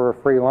followed Him for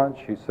a free lunch?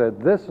 He said,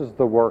 "This is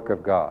the work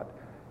of God,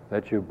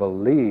 that you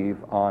believe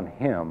on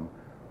Him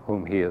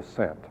whom He has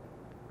sent."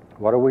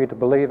 What are we to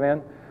believe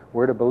in?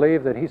 We're to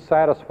believe that He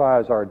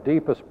satisfies our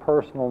deepest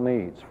personal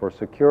needs for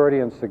security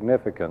and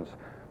significance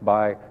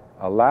by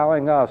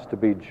allowing us to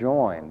be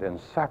joined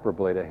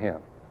inseparably to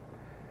Him.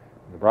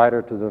 The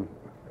writer to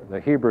the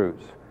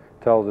Hebrews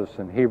tells us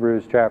in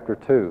Hebrews chapter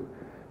 2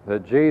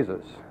 that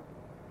Jesus,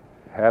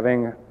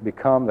 having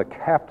become the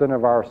captain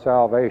of our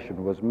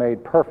salvation, was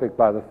made perfect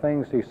by the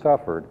things He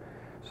suffered,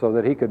 so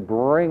that he could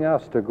bring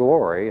us to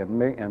glory,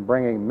 and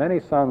bringing many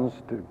sons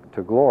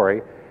to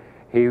glory,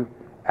 he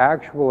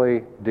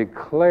actually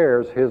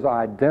declares his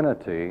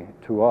identity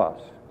to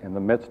us in the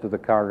midst of the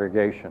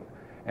congregation.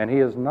 And he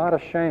is not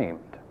ashamed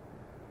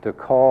to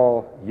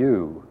call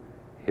you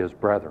his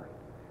brethren.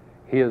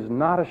 He is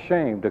not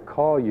ashamed to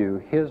call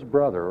you his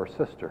brother or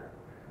sister,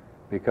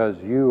 because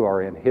you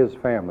are in his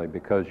family,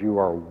 because you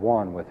are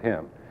one with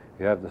him.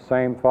 You have the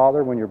same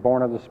Father when you're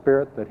born of the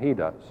Spirit that he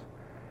does,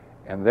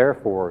 and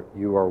therefore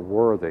you are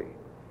worthy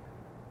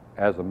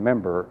as a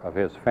member of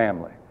his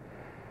family.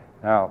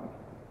 Now,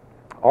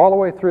 all the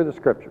way through the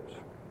Scriptures,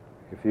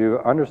 if you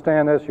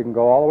understand this, you can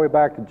go all the way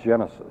back to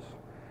Genesis,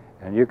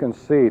 and you can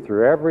see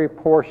through every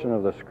portion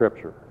of the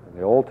Scripture,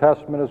 the Old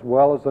Testament as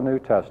well as the New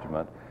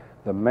Testament,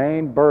 the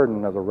main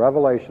burden of the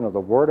revelation of the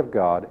Word of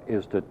God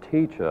is to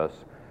teach us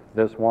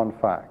this one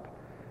fact,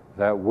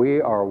 that we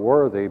are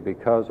worthy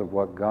because of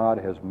what God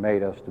has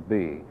made us to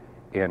be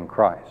in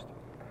Christ.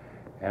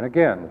 And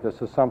again,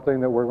 this is something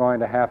that we're going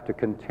to have to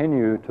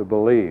continue to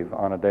believe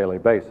on a daily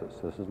basis.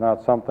 This is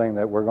not something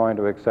that we're going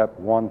to accept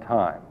one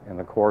time in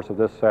the course of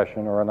this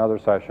session or another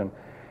session.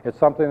 It's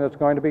something that's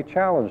going to be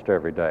challenged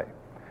every day.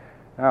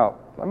 Now,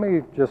 let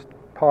me just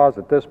pause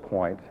at this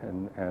point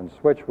and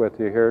switch with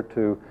you here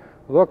to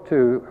look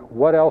to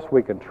what else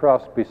we can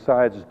trust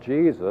besides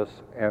Jesus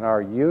and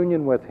our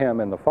union with him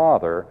and the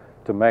Father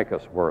to make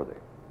us worthy.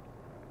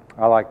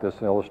 I like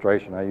this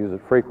illustration. I use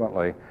it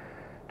frequently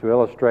to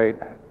illustrate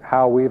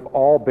how we've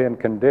all been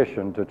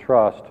conditioned to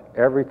trust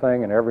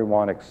everything and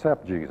everyone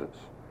except Jesus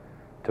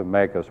to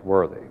make us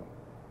worthy.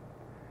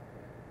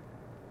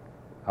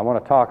 I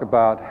want to talk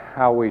about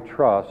how we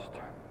trust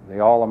the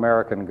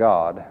all-American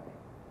God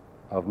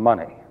of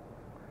money.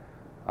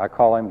 I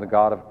call him the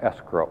God of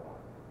escrow.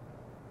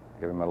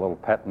 Give him a little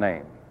pet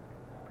name.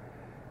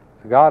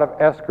 The God of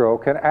escrow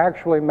can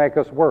actually make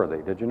us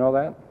worthy. Did you know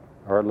that?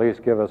 Or at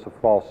least give us a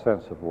false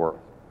sense of worth.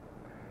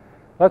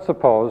 Let's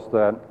suppose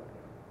that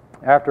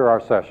after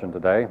our session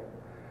today,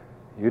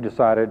 you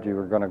decided you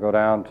were going to go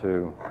down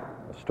to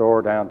a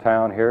store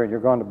downtown here and you're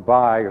going to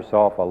buy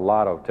yourself a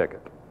lotto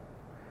ticket.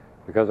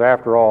 Because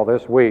after all,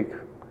 this week,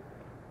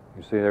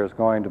 you see there's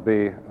going to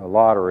be a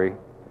lottery,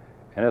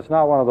 and it's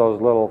not one of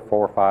those little $4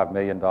 or $5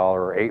 million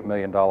or $8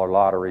 million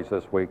lotteries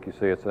this week. You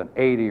see, it's an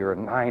 $80 or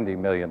 $90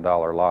 million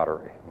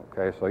lottery.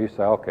 Okay, so you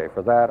say, okay,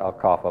 for that, I'll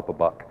cough up a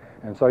buck.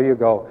 And so you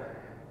go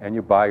and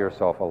you buy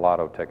yourself a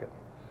lotto ticket.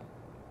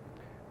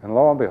 And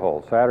lo and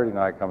behold, Saturday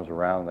night comes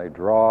around and they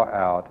draw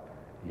out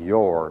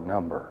your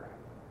number.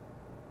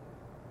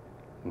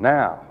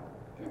 Now,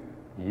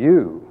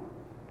 you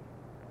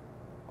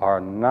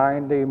are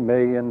 $90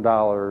 million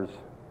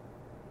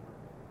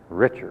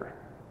richer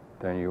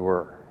than you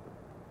were.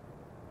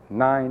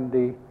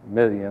 $90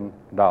 million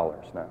now.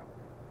 Now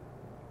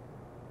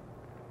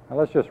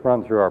let's just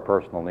run through our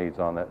personal needs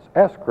on this.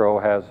 Escrow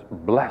has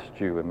blessed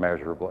you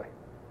immeasurably.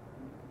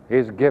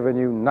 He's given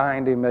you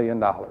 $90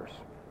 million.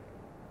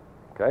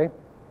 Okay?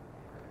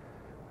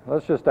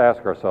 Let's just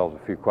ask ourselves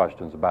a few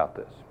questions about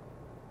this.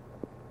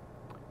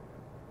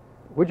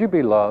 Would you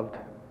be loved?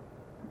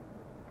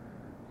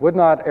 Would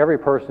not every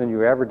person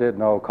you ever did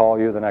know call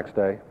you the next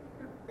day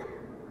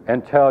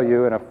and tell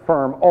you and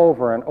affirm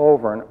over and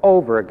over and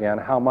over again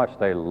how much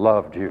they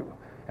loved you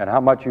and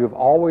how much you've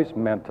always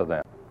meant to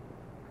them?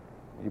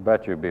 You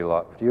bet you'd be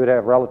loved. You would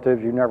have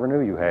relatives you never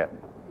knew you had.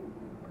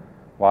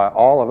 Why,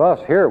 all of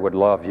us here would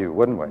love you,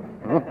 wouldn't we?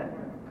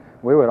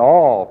 We would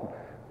all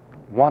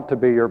want to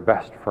be your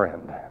best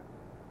friend.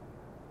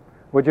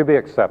 Would you be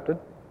accepted?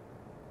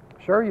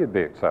 Sure, you'd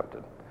be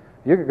accepted.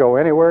 You could go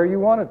anywhere you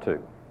wanted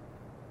to.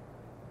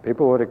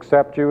 People would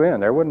accept you in.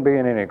 There wouldn't be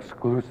any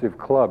exclusive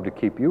club to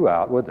keep you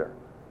out, would there?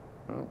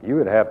 You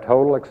would have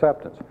total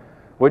acceptance.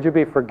 Would you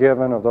be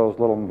forgiven of those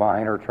little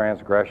minor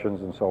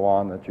transgressions and so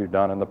on that you've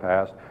done in the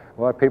past?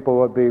 Well, people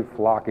would be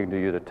flocking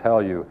to you to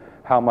tell you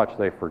how much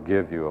they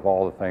forgive you of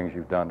all the things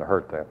you've done to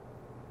hurt them.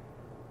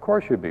 Of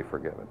course you'd be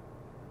forgiven.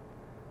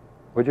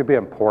 Would you be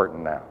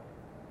important now?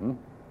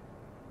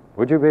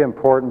 Would you be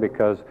important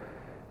because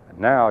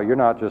now you're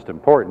not just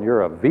important,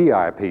 you're a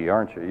VIP,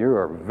 aren't you?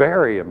 You're a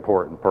very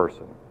important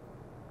person.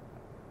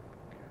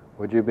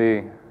 Would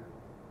your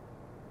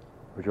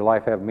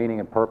life have meaning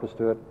and purpose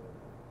to it?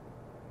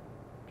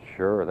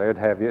 Sure, they'd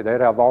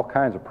have all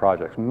kinds of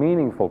projects,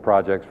 meaningful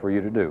projects for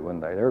you to do,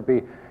 wouldn't they? There'd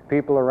be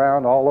people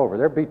around all over.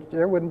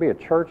 There wouldn't be a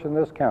church in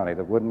this county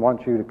that wouldn't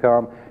want you to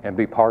come and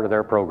be part of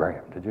their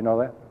program. Did you know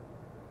that?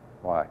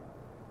 Why?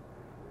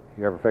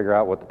 You ever figure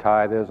out what the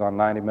tithe is on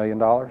 $90 million?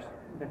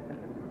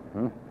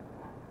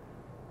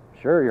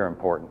 Sure, you're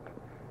important.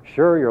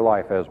 Sure, your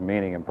life has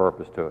meaning and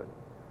purpose to it.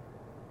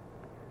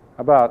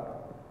 How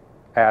about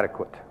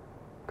adequate?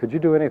 Could you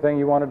do anything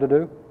you wanted to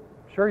do?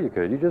 Sure you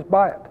could. You just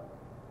buy it.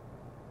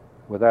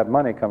 With that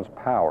money comes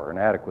power and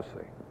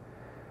adequacy.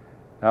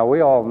 Now,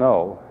 we all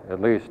know,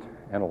 at least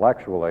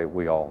intellectually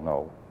we all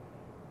know,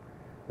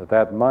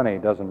 that money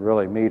doesn't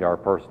really meet our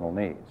personal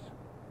needs.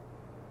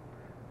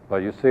 But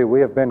you see,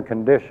 we have been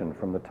conditioned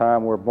from the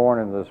time we're born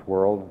into this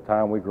world, the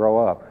time we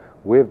grow up,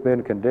 we've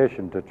been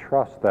conditioned to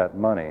trust that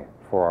money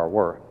for our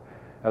worth.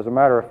 As a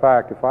matter of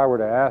fact, if I were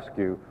to ask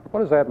you,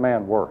 what is that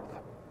man worth?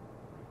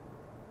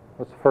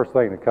 What's the first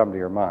thing that come to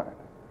your mind?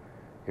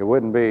 It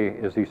wouldn't be,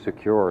 is he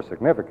secure or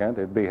significant?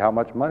 It'd be, how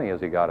much money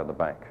has he got in the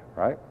bank,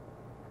 right?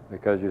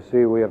 Because you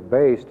see, we have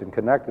based and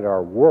connected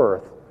our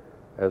worth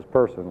as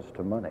persons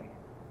to money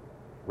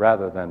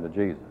rather than to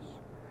Jesus.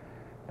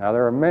 Now,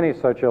 there are many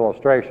such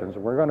illustrations,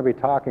 and we're going to be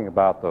talking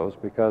about those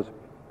because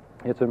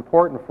it's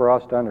important for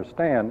us to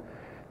understand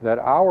that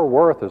our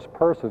worth as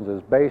persons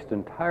is based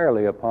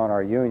entirely upon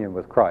our union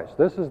with Christ.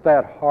 This is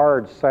that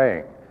hard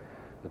saying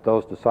that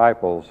those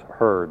disciples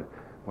heard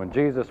when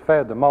Jesus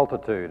fed the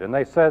multitude, and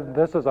they said,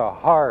 this is a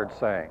hard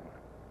saying.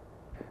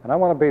 And I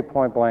want to be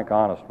point blank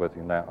honest with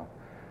you now,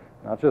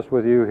 not just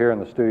with you here in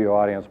the studio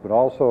audience, but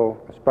also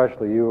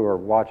especially you who are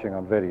watching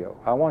on video.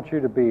 I want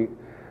you to be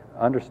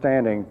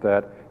understanding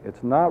that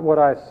it's not what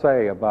I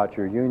say about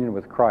your union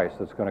with Christ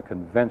that's going to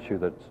convince you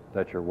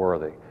that you're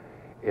worthy.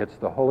 It's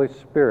the Holy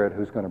Spirit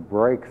who's going to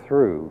break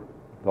through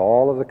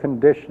all of the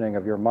conditioning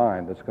of your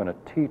mind that's going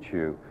to teach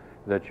you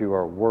that you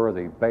are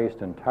worthy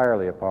based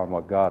entirely upon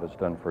what God has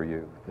done for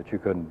you, that you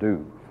couldn't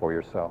do for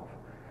yourself.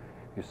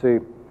 You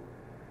see,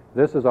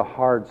 this is a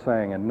hard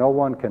saying, and no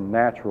one can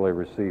naturally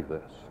receive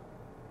this.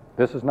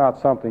 This is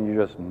not something you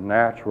just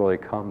naturally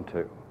come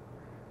to,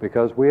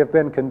 because we have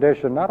been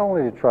conditioned not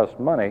only to trust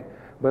money,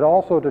 but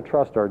also to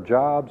trust our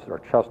jobs, or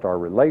trust our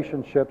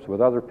relationships with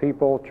other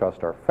people,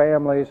 trust our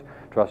families,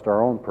 trust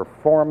our own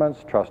performance,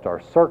 trust our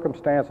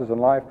circumstances in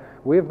life.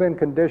 We have been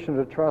conditioned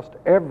to trust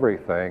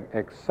everything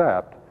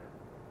except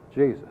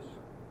Jesus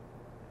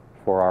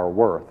for our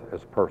worth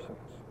as persons.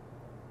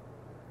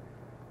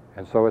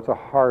 And so it's a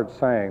hard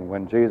saying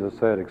when Jesus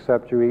said,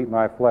 except you eat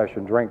my flesh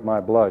and drink my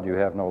blood, you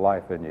have no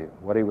life in you.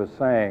 What he was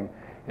saying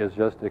is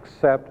just,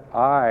 except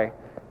I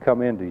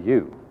come into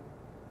you,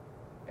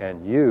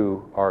 and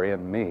you are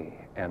in me,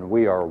 and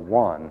we are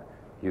one,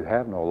 you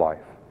have no life.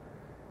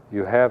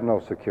 You have no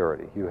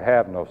security. You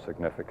have no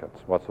significance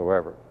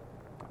whatsoever.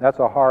 That's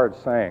a hard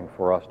saying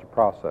for us to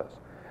process.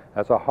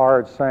 That's a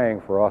hard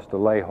saying for us to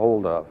lay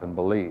hold of and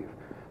believe.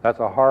 That's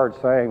a hard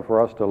saying for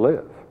us to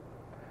live.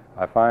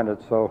 I find it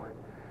so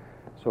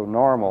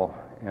normal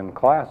in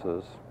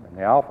classes, in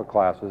the alpha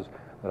classes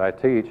that I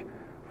teach,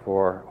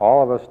 for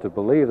all of us to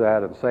believe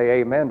that and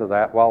say amen to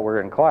that while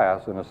we're in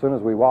class, and as soon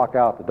as we walk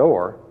out the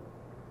door,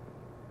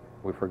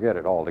 we forget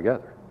it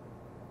altogether.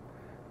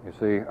 You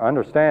see,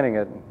 understanding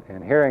it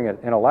and hearing it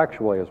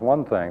intellectually is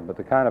one thing, but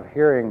the kind of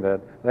hearing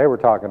that they were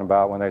talking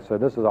about when they said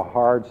this is a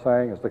hard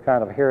saying is the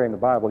kind of hearing the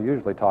Bible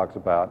usually talks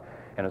about,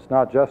 and it's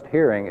not just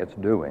hearing, it's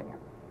doing.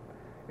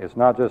 It's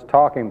not just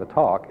talking the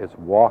talk, it's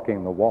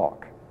walking the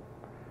walk.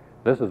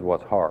 This is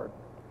what's hard.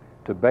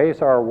 To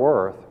base our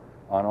worth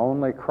on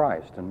only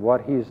Christ and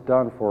what he's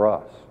done for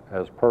us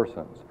as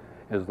persons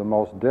is the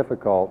most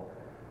difficult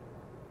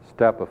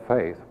step of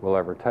faith we'll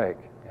ever take.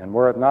 And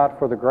were it not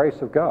for the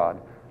grace of God,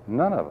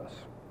 none of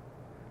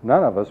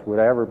us would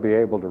ever be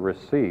able to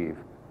receive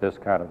this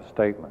kind of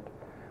statement.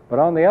 But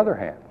on the other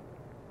hand,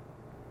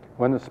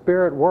 when the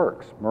Spirit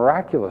works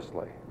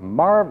miraculously,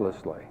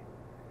 marvelously,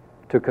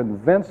 to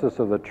convince us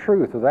of the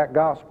truth of that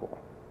gospel,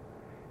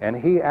 and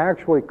he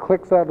actually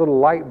clicks that little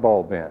light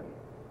bulb in,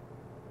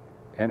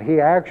 and he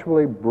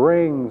actually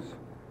brings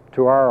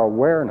to our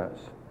awareness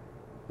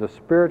the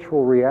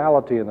spiritual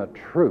reality and the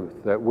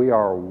truth that we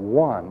are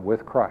one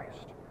with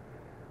Christ.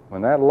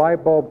 When that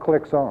light bulb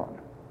clicks on,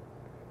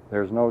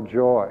 there's no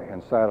joy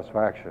and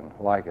satisfaction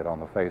like it on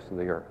the face of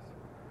the earth.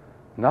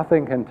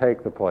 Nothing can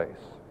take the place.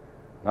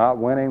 Not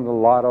winning the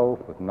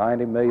lotto with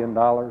 $90 million,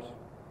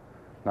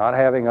 not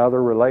having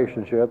other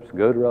relationships,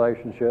 good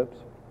relationships,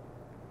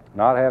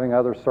 not having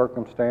other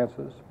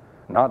circumstances,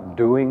 not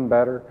doing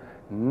better.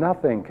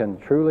 Nothing can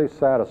truly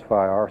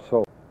satisfy our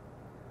soul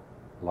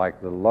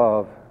like the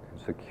love and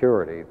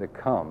security that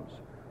comes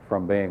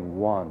from being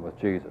one with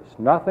Jesus.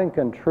 Nothing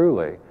can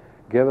truly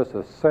give us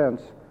a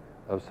sense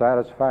of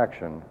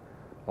satisfaction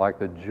like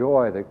the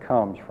joy that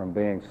comes from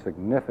being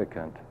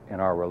significant in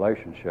our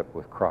relationship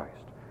with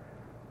Christ.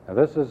 Now,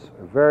 this is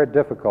a very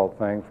difficult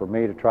thing for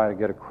me to try to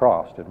get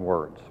across in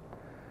words.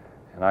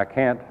 And I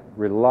can't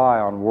rely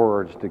on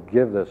words to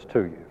give this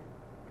to you.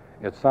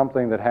 It's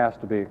something that has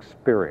to be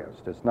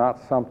experienced. It's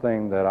not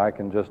something that I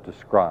can just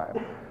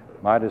describe.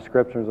 My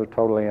descriptions are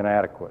totally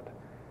inadequate.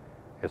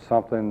 It's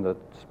something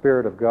that the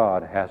Spirit of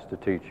God has to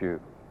teach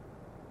you.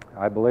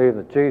 I believe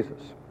that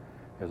Jesus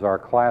is our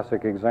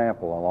classic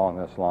example along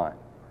this line.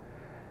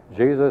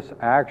 Jesus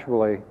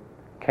actually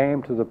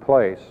came to the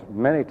place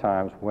many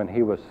times when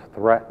he was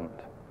threatened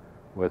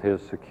with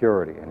his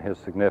security and his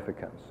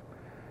significance.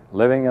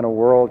 Living in a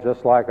world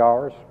just like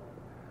ours,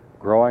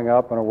 growing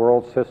up in a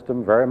world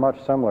system very much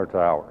similar to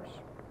ours,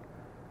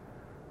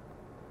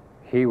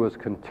 he was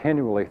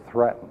continually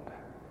threatened.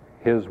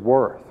 His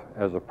worth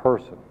as a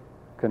person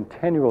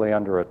continually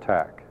under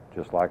attack,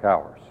 just like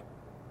ours.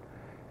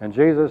 And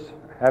Jesus,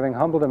 having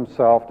humbled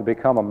himself to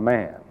become a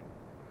man,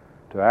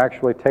 to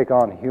actually take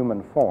on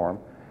human form,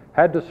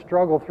 had to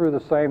struggle through the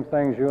same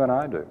things you and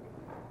I do,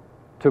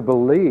 to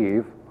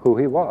believe who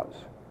he was.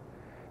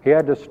 He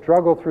had to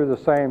struggle through the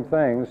same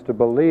things to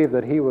believe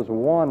that he was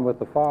one with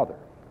the Father.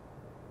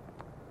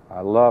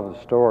 I love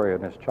the story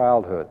in his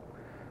childhood.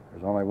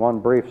 There's only one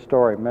brief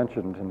story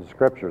mentioned in the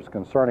Scriptures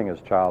concerning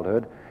his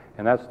childhood,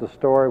 and that's the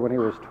story when he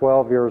was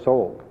 12 years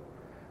old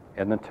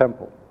in the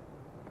temple.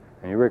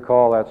 And you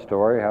recall that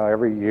story, how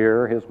every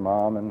year his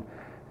mom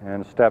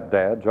and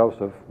stepdad,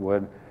 Joseph,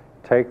 would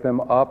take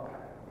them up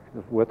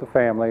with the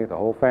family. The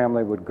whole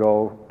family would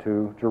go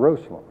to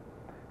Jerusalem.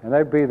 And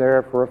they'd be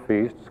there for a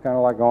feast. It's kind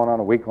of like going on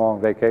a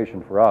week-long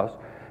vacation for us.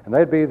 And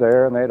they'd be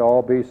there, and they'd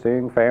all be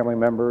seeing family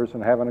members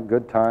and having a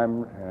good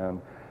time and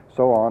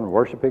so on,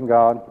 worshiping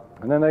God.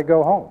 And then they'd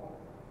go home.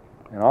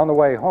 And on the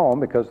way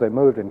home, because they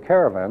moved in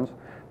caravans,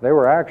 they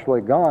were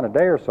actually gone a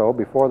day or so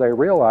before they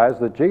realized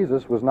that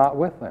Jesus was not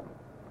with them.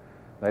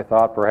 They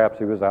thought perhaps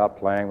he was out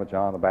playing with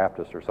John the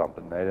Baptist or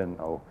something. They didn't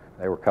know.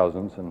 They were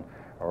cousins,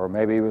 or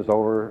maybe he was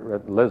over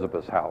at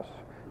Elizabeth's house.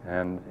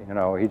 And,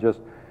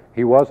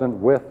 he wasn't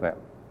with them.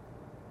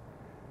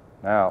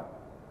 Now,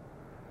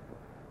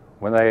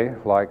 when they,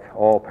 like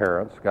all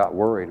parents, got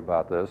worried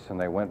about this and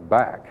they went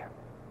back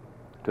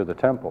to the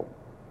temple,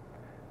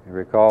 you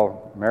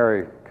recall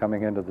Mary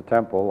coming into the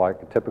temple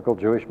like a typical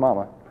Jewish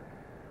mama.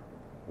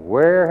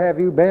 "Where have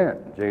you been,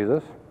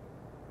 Jesus?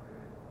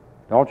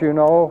 Don't you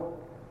know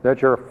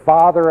that your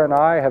father and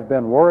I have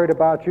been worried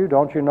about you?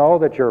 Don't you know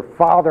that your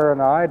father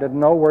and I didn't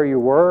know where you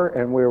were?"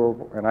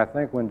 And I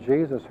think when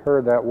Jesus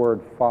heard that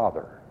word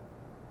 "father,"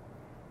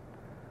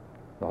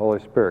 the Holy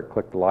Spirit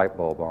clicked the light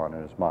bulb on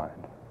in his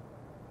mind.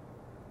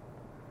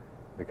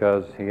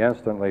 Because he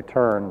instantly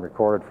turned,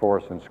 recorded for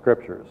us in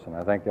Scriptures, and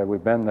I think that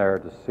we've been there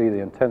to see the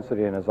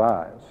intensity in his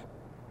eyes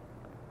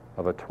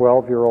of a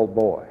 12-year-old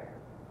boy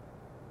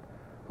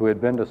who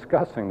had been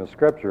discussing the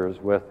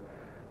Scriptures with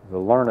the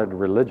learned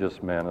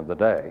religious men of the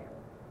day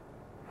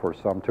for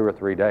some 2 or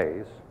 3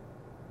 days.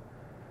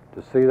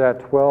 To see that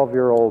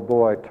 12-year-old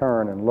boy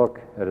turn and look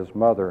at his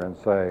mother and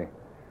say,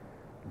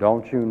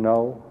 "Don't you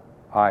know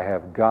I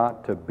have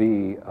got to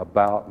be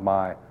about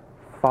my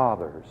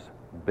Father's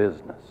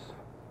business?"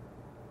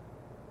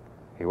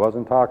 He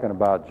wasn't talking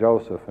about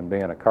Joseph and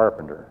being a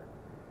carpenter.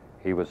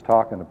 He was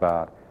talking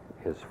about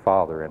his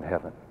Father in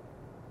heaven.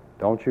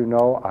 "Don't you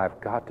know I've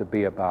got to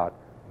be about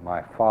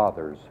my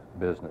Father's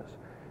business?"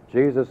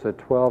 Jesus at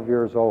 12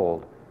 years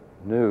old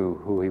knew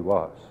who he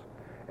was.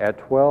 At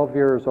 12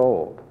 years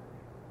old,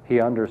 he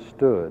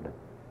understood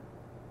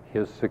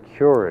his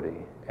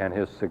security and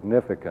his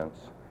significance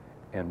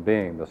in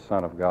being the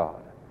Son of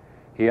God.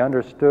 He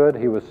understood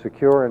he was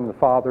secure in the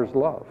Father's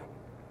love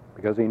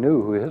because he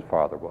knew who his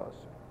Father was.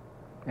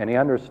 And he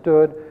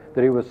understood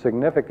that he was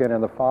significant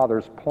in the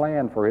Father's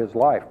plan for his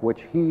life,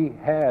 which he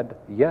had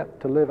yet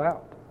to live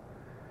out.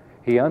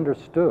 He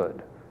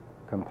understood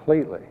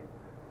completely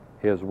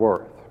his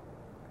worth.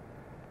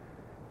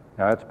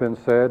 Now, it's been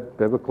said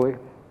biblically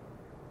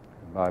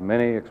by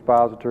many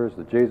expositors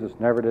that Jesus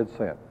never did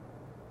sin.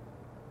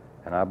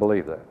 And I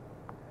believe that.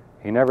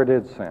 He never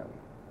did sin.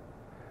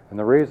 And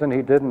the reason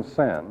he didn't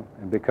sin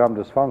and become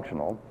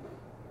dysfunctional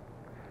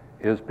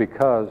is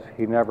because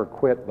he never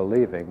quit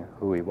believing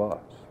who he was.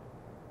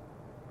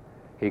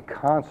 He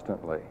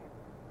constantly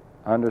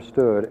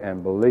understood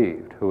and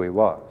believed who he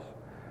was.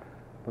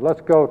 But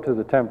let's go to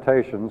the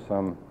temptation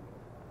some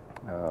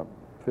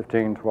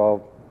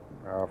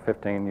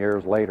 15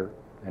 years later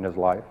in his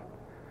life,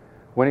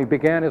 when he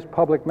began his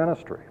public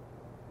ministry.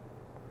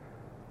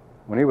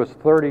 When he was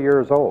 30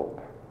 years old,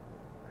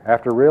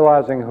 after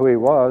realizing who he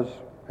was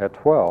at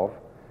 12,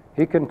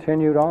 he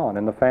continued on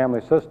in the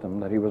family system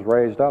that he was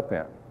raised up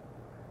in.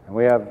 And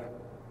we have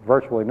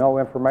virtually no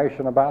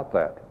information about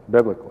that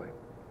biblically.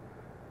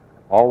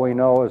 All we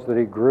know is that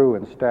he grew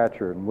in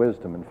stature and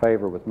wisdom and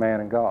favor with man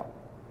and God.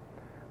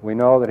 We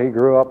know that he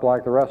grew up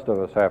like the rest of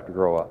us have to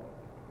grow up.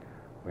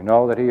 We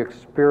know that he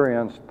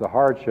experienced the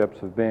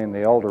hardships of being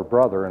the elder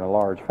brother in a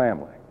large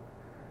family.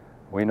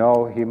 We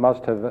know he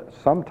must have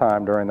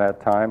sometime during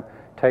that time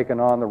taken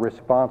on the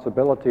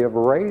responsibility of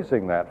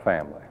raising that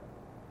family,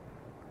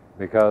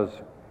 because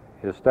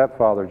his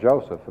stepfather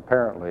Joseph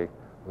apparently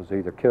was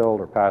either killed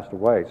or passed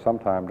away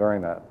sometime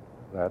during that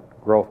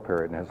growth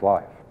period in his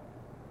life.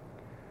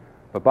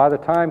 But by the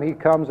time he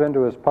comes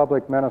into his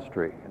public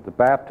ministry, at the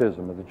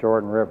baptism of the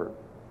Jordan River,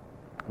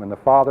 when the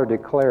Father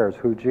declares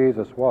who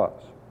Jesus was,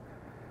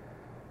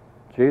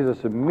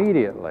 Jesus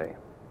immediately,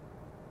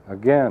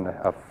 again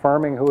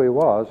affirming who he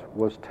was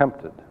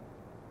tempted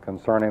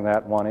concerning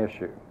that one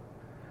issue.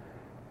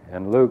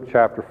 In Luke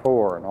chapter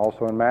 4 and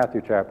also in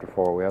Matthew chapter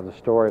 4, we have the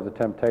story of the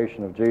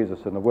temptation of Jesus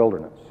in the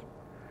wilderness.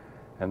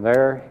 And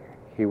there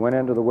he went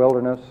into the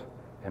wilderness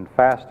and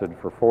fasted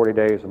for 40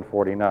 days and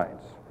 40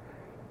 nights.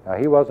 Now,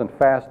 he wasn't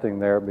fasting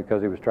there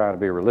because he was trying to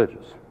be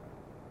religious.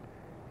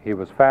 He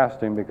was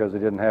fasting because he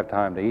didn't have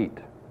time to eat.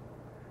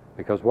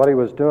 Because what he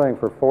was doing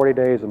for 40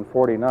 days and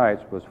 40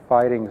 nights was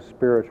fighting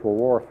spiritual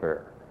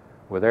warfare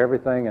with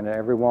everything and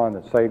everyone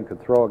that Satan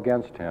could throw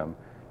against him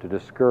to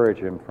discourage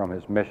him from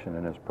his mission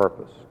and his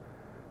purpose,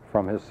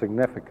 from his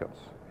significance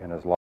in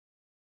his life.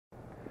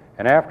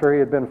 And after he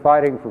had been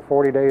fighting for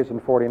 40 days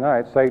and 40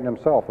 nights, Satan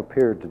himself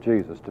appeared to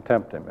Jesus to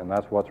tempt him, and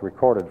that's what's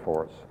recorded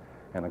for us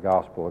in the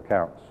gospel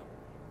accounts.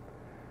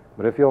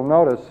 But if you'll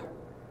notice,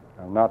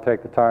 I'll not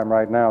take the time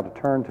right now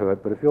to turn to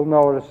it, but if you'll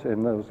notice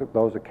in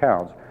those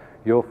accounts,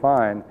 you'll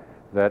find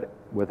that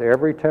with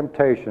every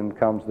temptation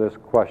comes this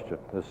question,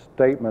 this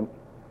statement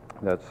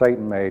that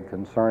Satan made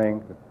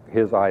concerning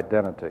his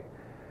identity.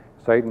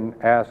 Satan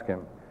asked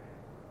him,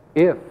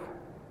 "If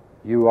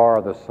you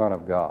are the Son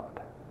of God,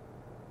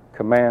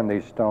 command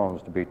these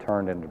stones to be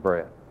turned into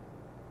bread."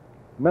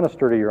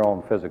 Minister to your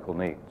own physical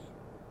needs.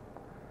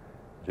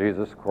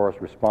 Jesus, of course,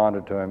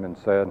 responded to him and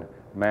said,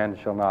 "Man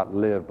shall not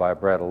live by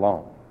bread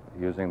alone,"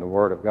 using the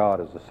Word of God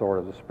as the sword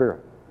of the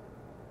Spirit.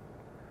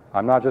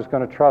 I'm not just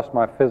going to trust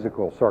my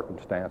physical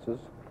circumstances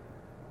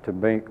to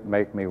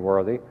make me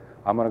worthy.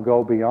 I'm going to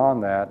go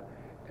beyond that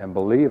and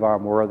believe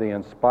I'm worthy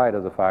in spite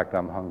of the fact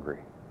I'm hungry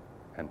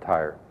and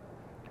tired.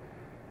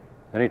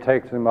 Then he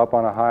takes him up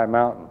on a high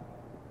mountain,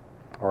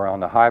 or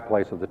on the high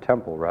place of the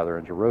temple, rather,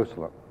 in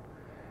Jerusalem.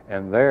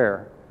 And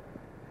there,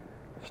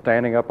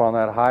 standing up on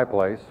that high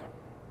place,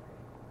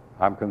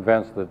 I'm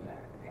convinced that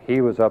he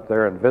was up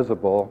there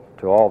invisible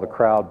to all the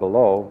crowd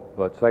below,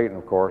 but Satan,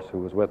 of course, who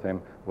was with him,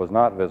 was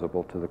not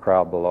visible to the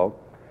crowd below.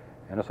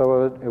 And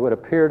so it would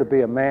appear to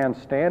be a man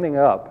standing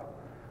up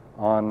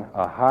on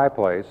a high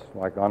place,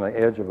 like on the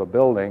edge of a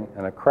building,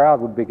 and a crowd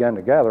would begin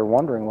to gather,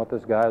 wondering what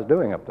this guy is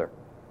doing up there,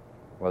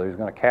 whether he's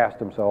going to cast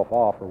himself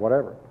off or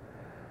whatever.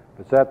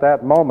 It's at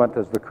that moment,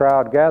 as the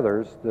crowd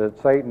gathers, that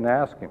Satan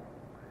asks him,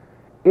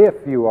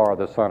 "If you are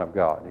the Son of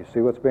God." You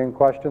see what's being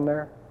questioned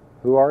there?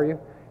 Who are you?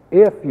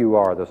 If you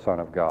are the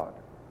Son of God,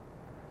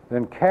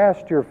 then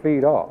cast your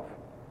feet off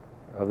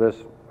of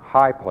this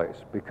high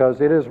place,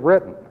 because it is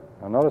written.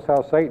 Now notice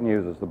how Satan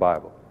uses the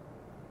Bible.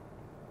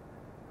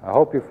 I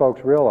hope you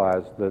folks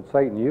realize that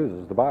Satan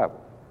uses the Bible.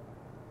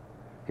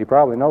 He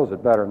probably knows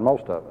it better than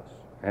most of us,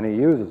 and he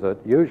uses it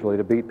usually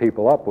to beat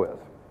people up with.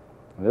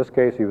 In this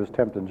case, he was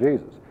tempting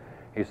Jesus.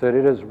 He said,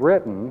 "It is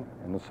written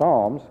in the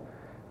Psalms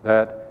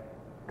that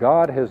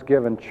God has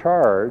given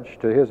charge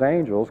to his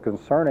angels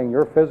concerning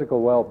your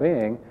physical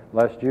well-being,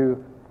 lest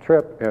you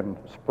trip and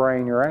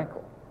sprain your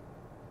ankle.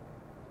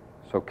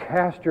 So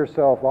cast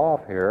yourself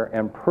off here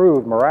and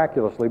prove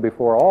miraculously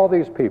before all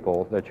these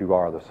people that you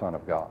are the Son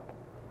of God."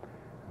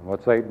 And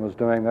what Satan was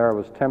doing there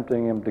was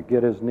tempting him to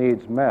get his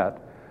needs met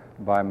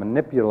by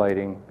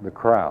manipulating the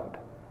crowd,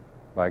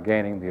 by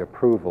gaining the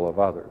approval of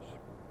others.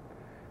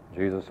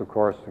 Jesus, of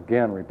course,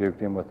 again rebuked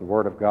him with the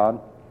Word of God,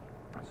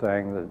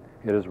 saying that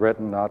it is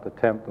written not to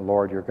tempt the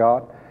Lord your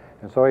God.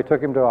 And so he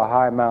took him to a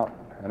high mountain.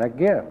 And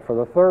again, for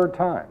the third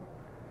time,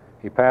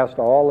 he passed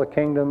all the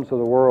kingdoms of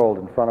the world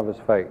in front of his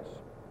face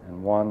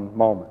in one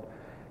moment.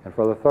 And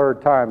for the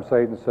third time,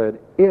 Satan said,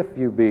 "If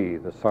you be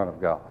the Son of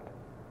God,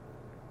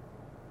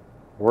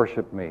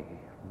 worship me.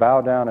 Bow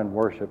down and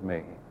worship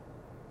me.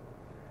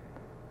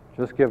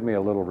 Just give me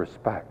a little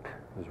respect,"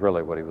 is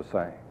really what he was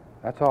saying.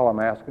 That's all I'm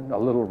asking, a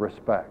little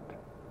respect.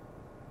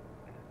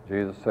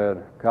 Jesus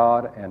said,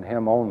 "God and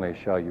him only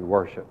shall you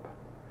worship."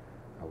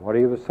 Now, what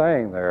he was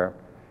saying there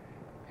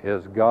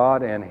is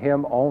God and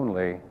him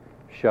only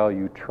shall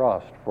you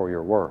trust for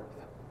your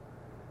worth.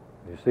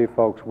 You see,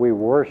 folks, we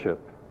worship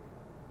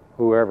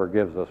whoever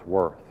gives us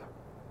worth.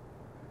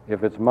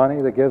 If it's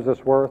money that gives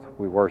us worth,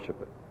 we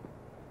worship it.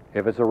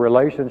 If it's a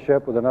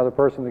relationship with another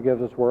person that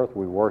gives us worth,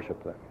 we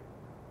worship them.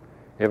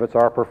 If it's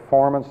our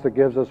performance that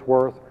gives us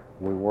worth,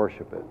 we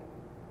worship it.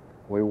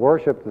 We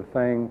worship the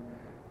thing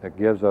that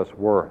gives us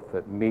worth,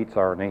 that meets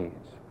our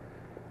needs.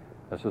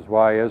 This is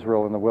why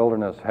Israel in the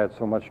wilderness had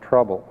so much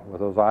trouble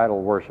with those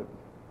idol worship.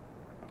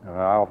 And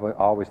I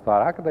always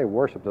thought, how could they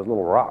worship this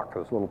little rock,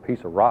 this little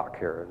piece of rock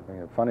here? I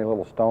mean, a funny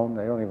little stone,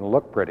 they don't even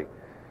look pretty.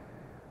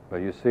 But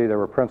you see, there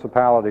were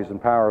principalities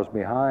and powers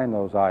behind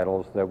those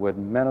idols that would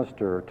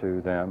minister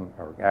to them,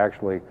 or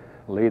actually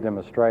lead them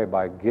astray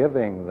by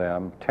giving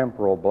them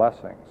temporal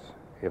blessings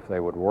if they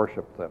would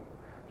worship them,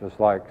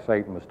 just like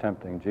Satan was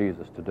tempting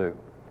Jesus to do.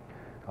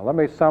 Now, let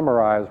me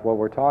summarize what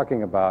we're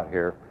talking about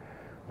here.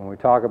 When we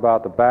talk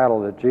about the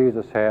battle that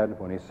Jesus had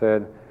when he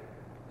said,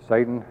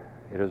 "Satan,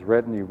 it is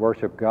written, you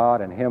worship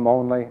God and him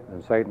only,"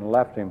 and Satan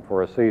left him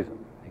for a season.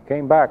 He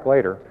came back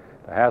later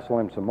to hassle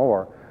him some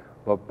more,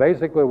 but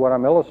basically what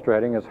I'm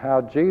illustrating is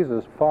how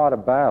Jesus fought a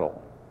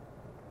battle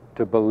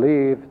to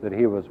believe that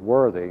he was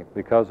worthy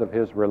because of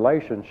his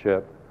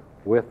relationship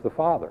with the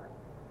Father.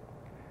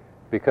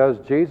 Because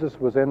Jesus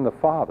was in the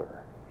Father,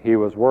 he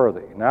was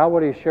worthy. Now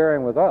what he's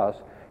sharing with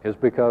us is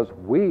because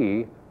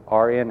we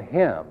are in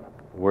him,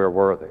 we're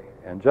worthy.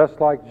 And just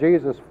like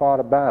Jesus fought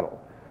a battle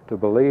to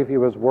believe he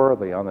was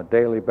worthy on a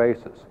daily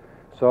basis,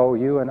 so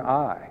you and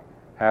I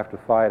have to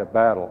fight a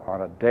battle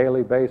on a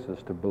daily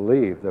basis to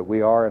believe that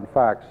we are in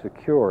fact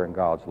secure in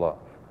God's love.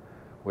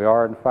 We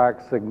are in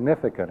fact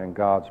significant in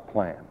God's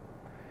plan.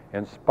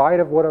 In spite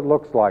of what it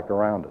looks like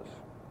around us,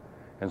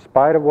 in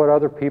spite of what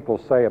other people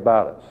say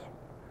about us,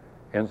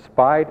 in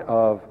spite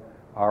of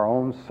our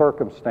own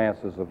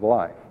circumstances of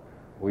life,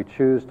 we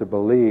choose to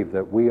believe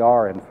that we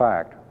are in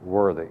fact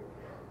worthy.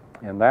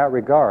 In that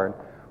regard,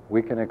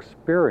 we can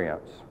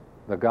experience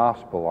the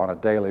gospel on a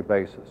daily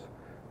basis.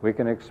 We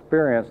can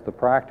experience the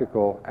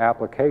practical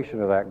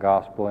application of that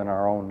gospel in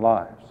our own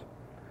lives.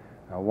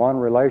 Now, one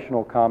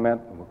relational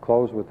comment, and we'll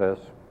close with this,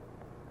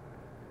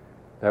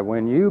 that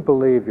when you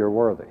believe you're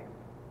worthy,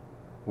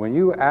 when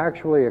you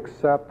actually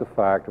accept the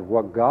fact of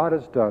what God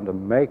has done to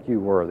make you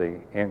worthy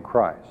in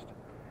Christ,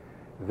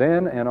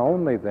 then and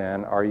only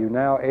then are you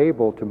now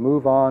able to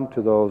move on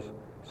to those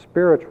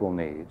spiritual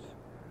needs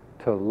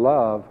to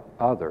love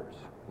others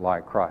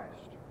like Christ.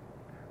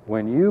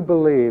 When you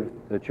believe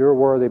that you're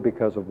worthy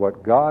because of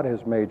what God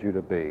has made you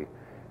to be,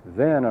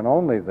 then and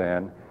only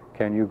then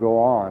can you go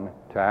on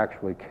to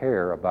actually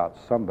care about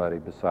somebody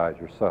besides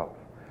yourself.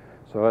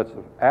 So it's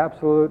of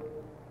absolute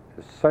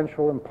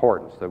essential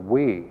importance that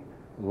we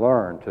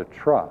learn to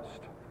trust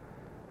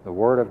the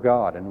Word of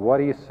God and what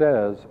He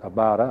says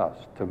about us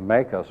to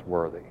make us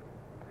worthy.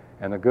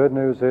 And the good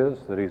news is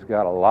that He's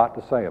got a lot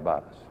to say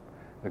about us.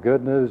 The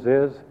good news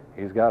is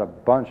He's got a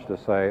bunch to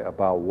say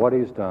about what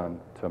He's done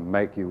to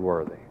make you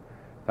worthy.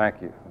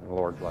 Thank you. The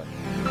Lord bless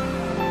you.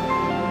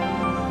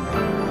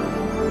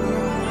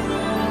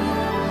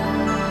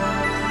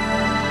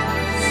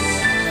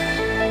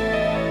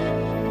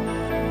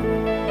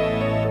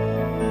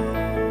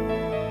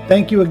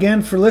 Thank you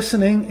again for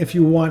listening. If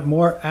you want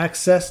more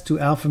access to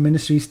Alpha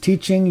Ministries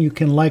teaching, you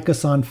can like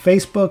us on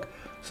Facebook,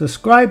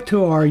 subscribe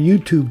to our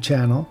YouTube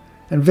channel,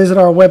 and visit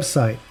our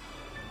website.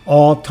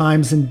 All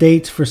times and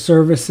dates for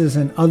services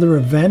and other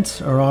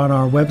events are on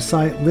our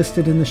website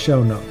listed in the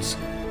show notes.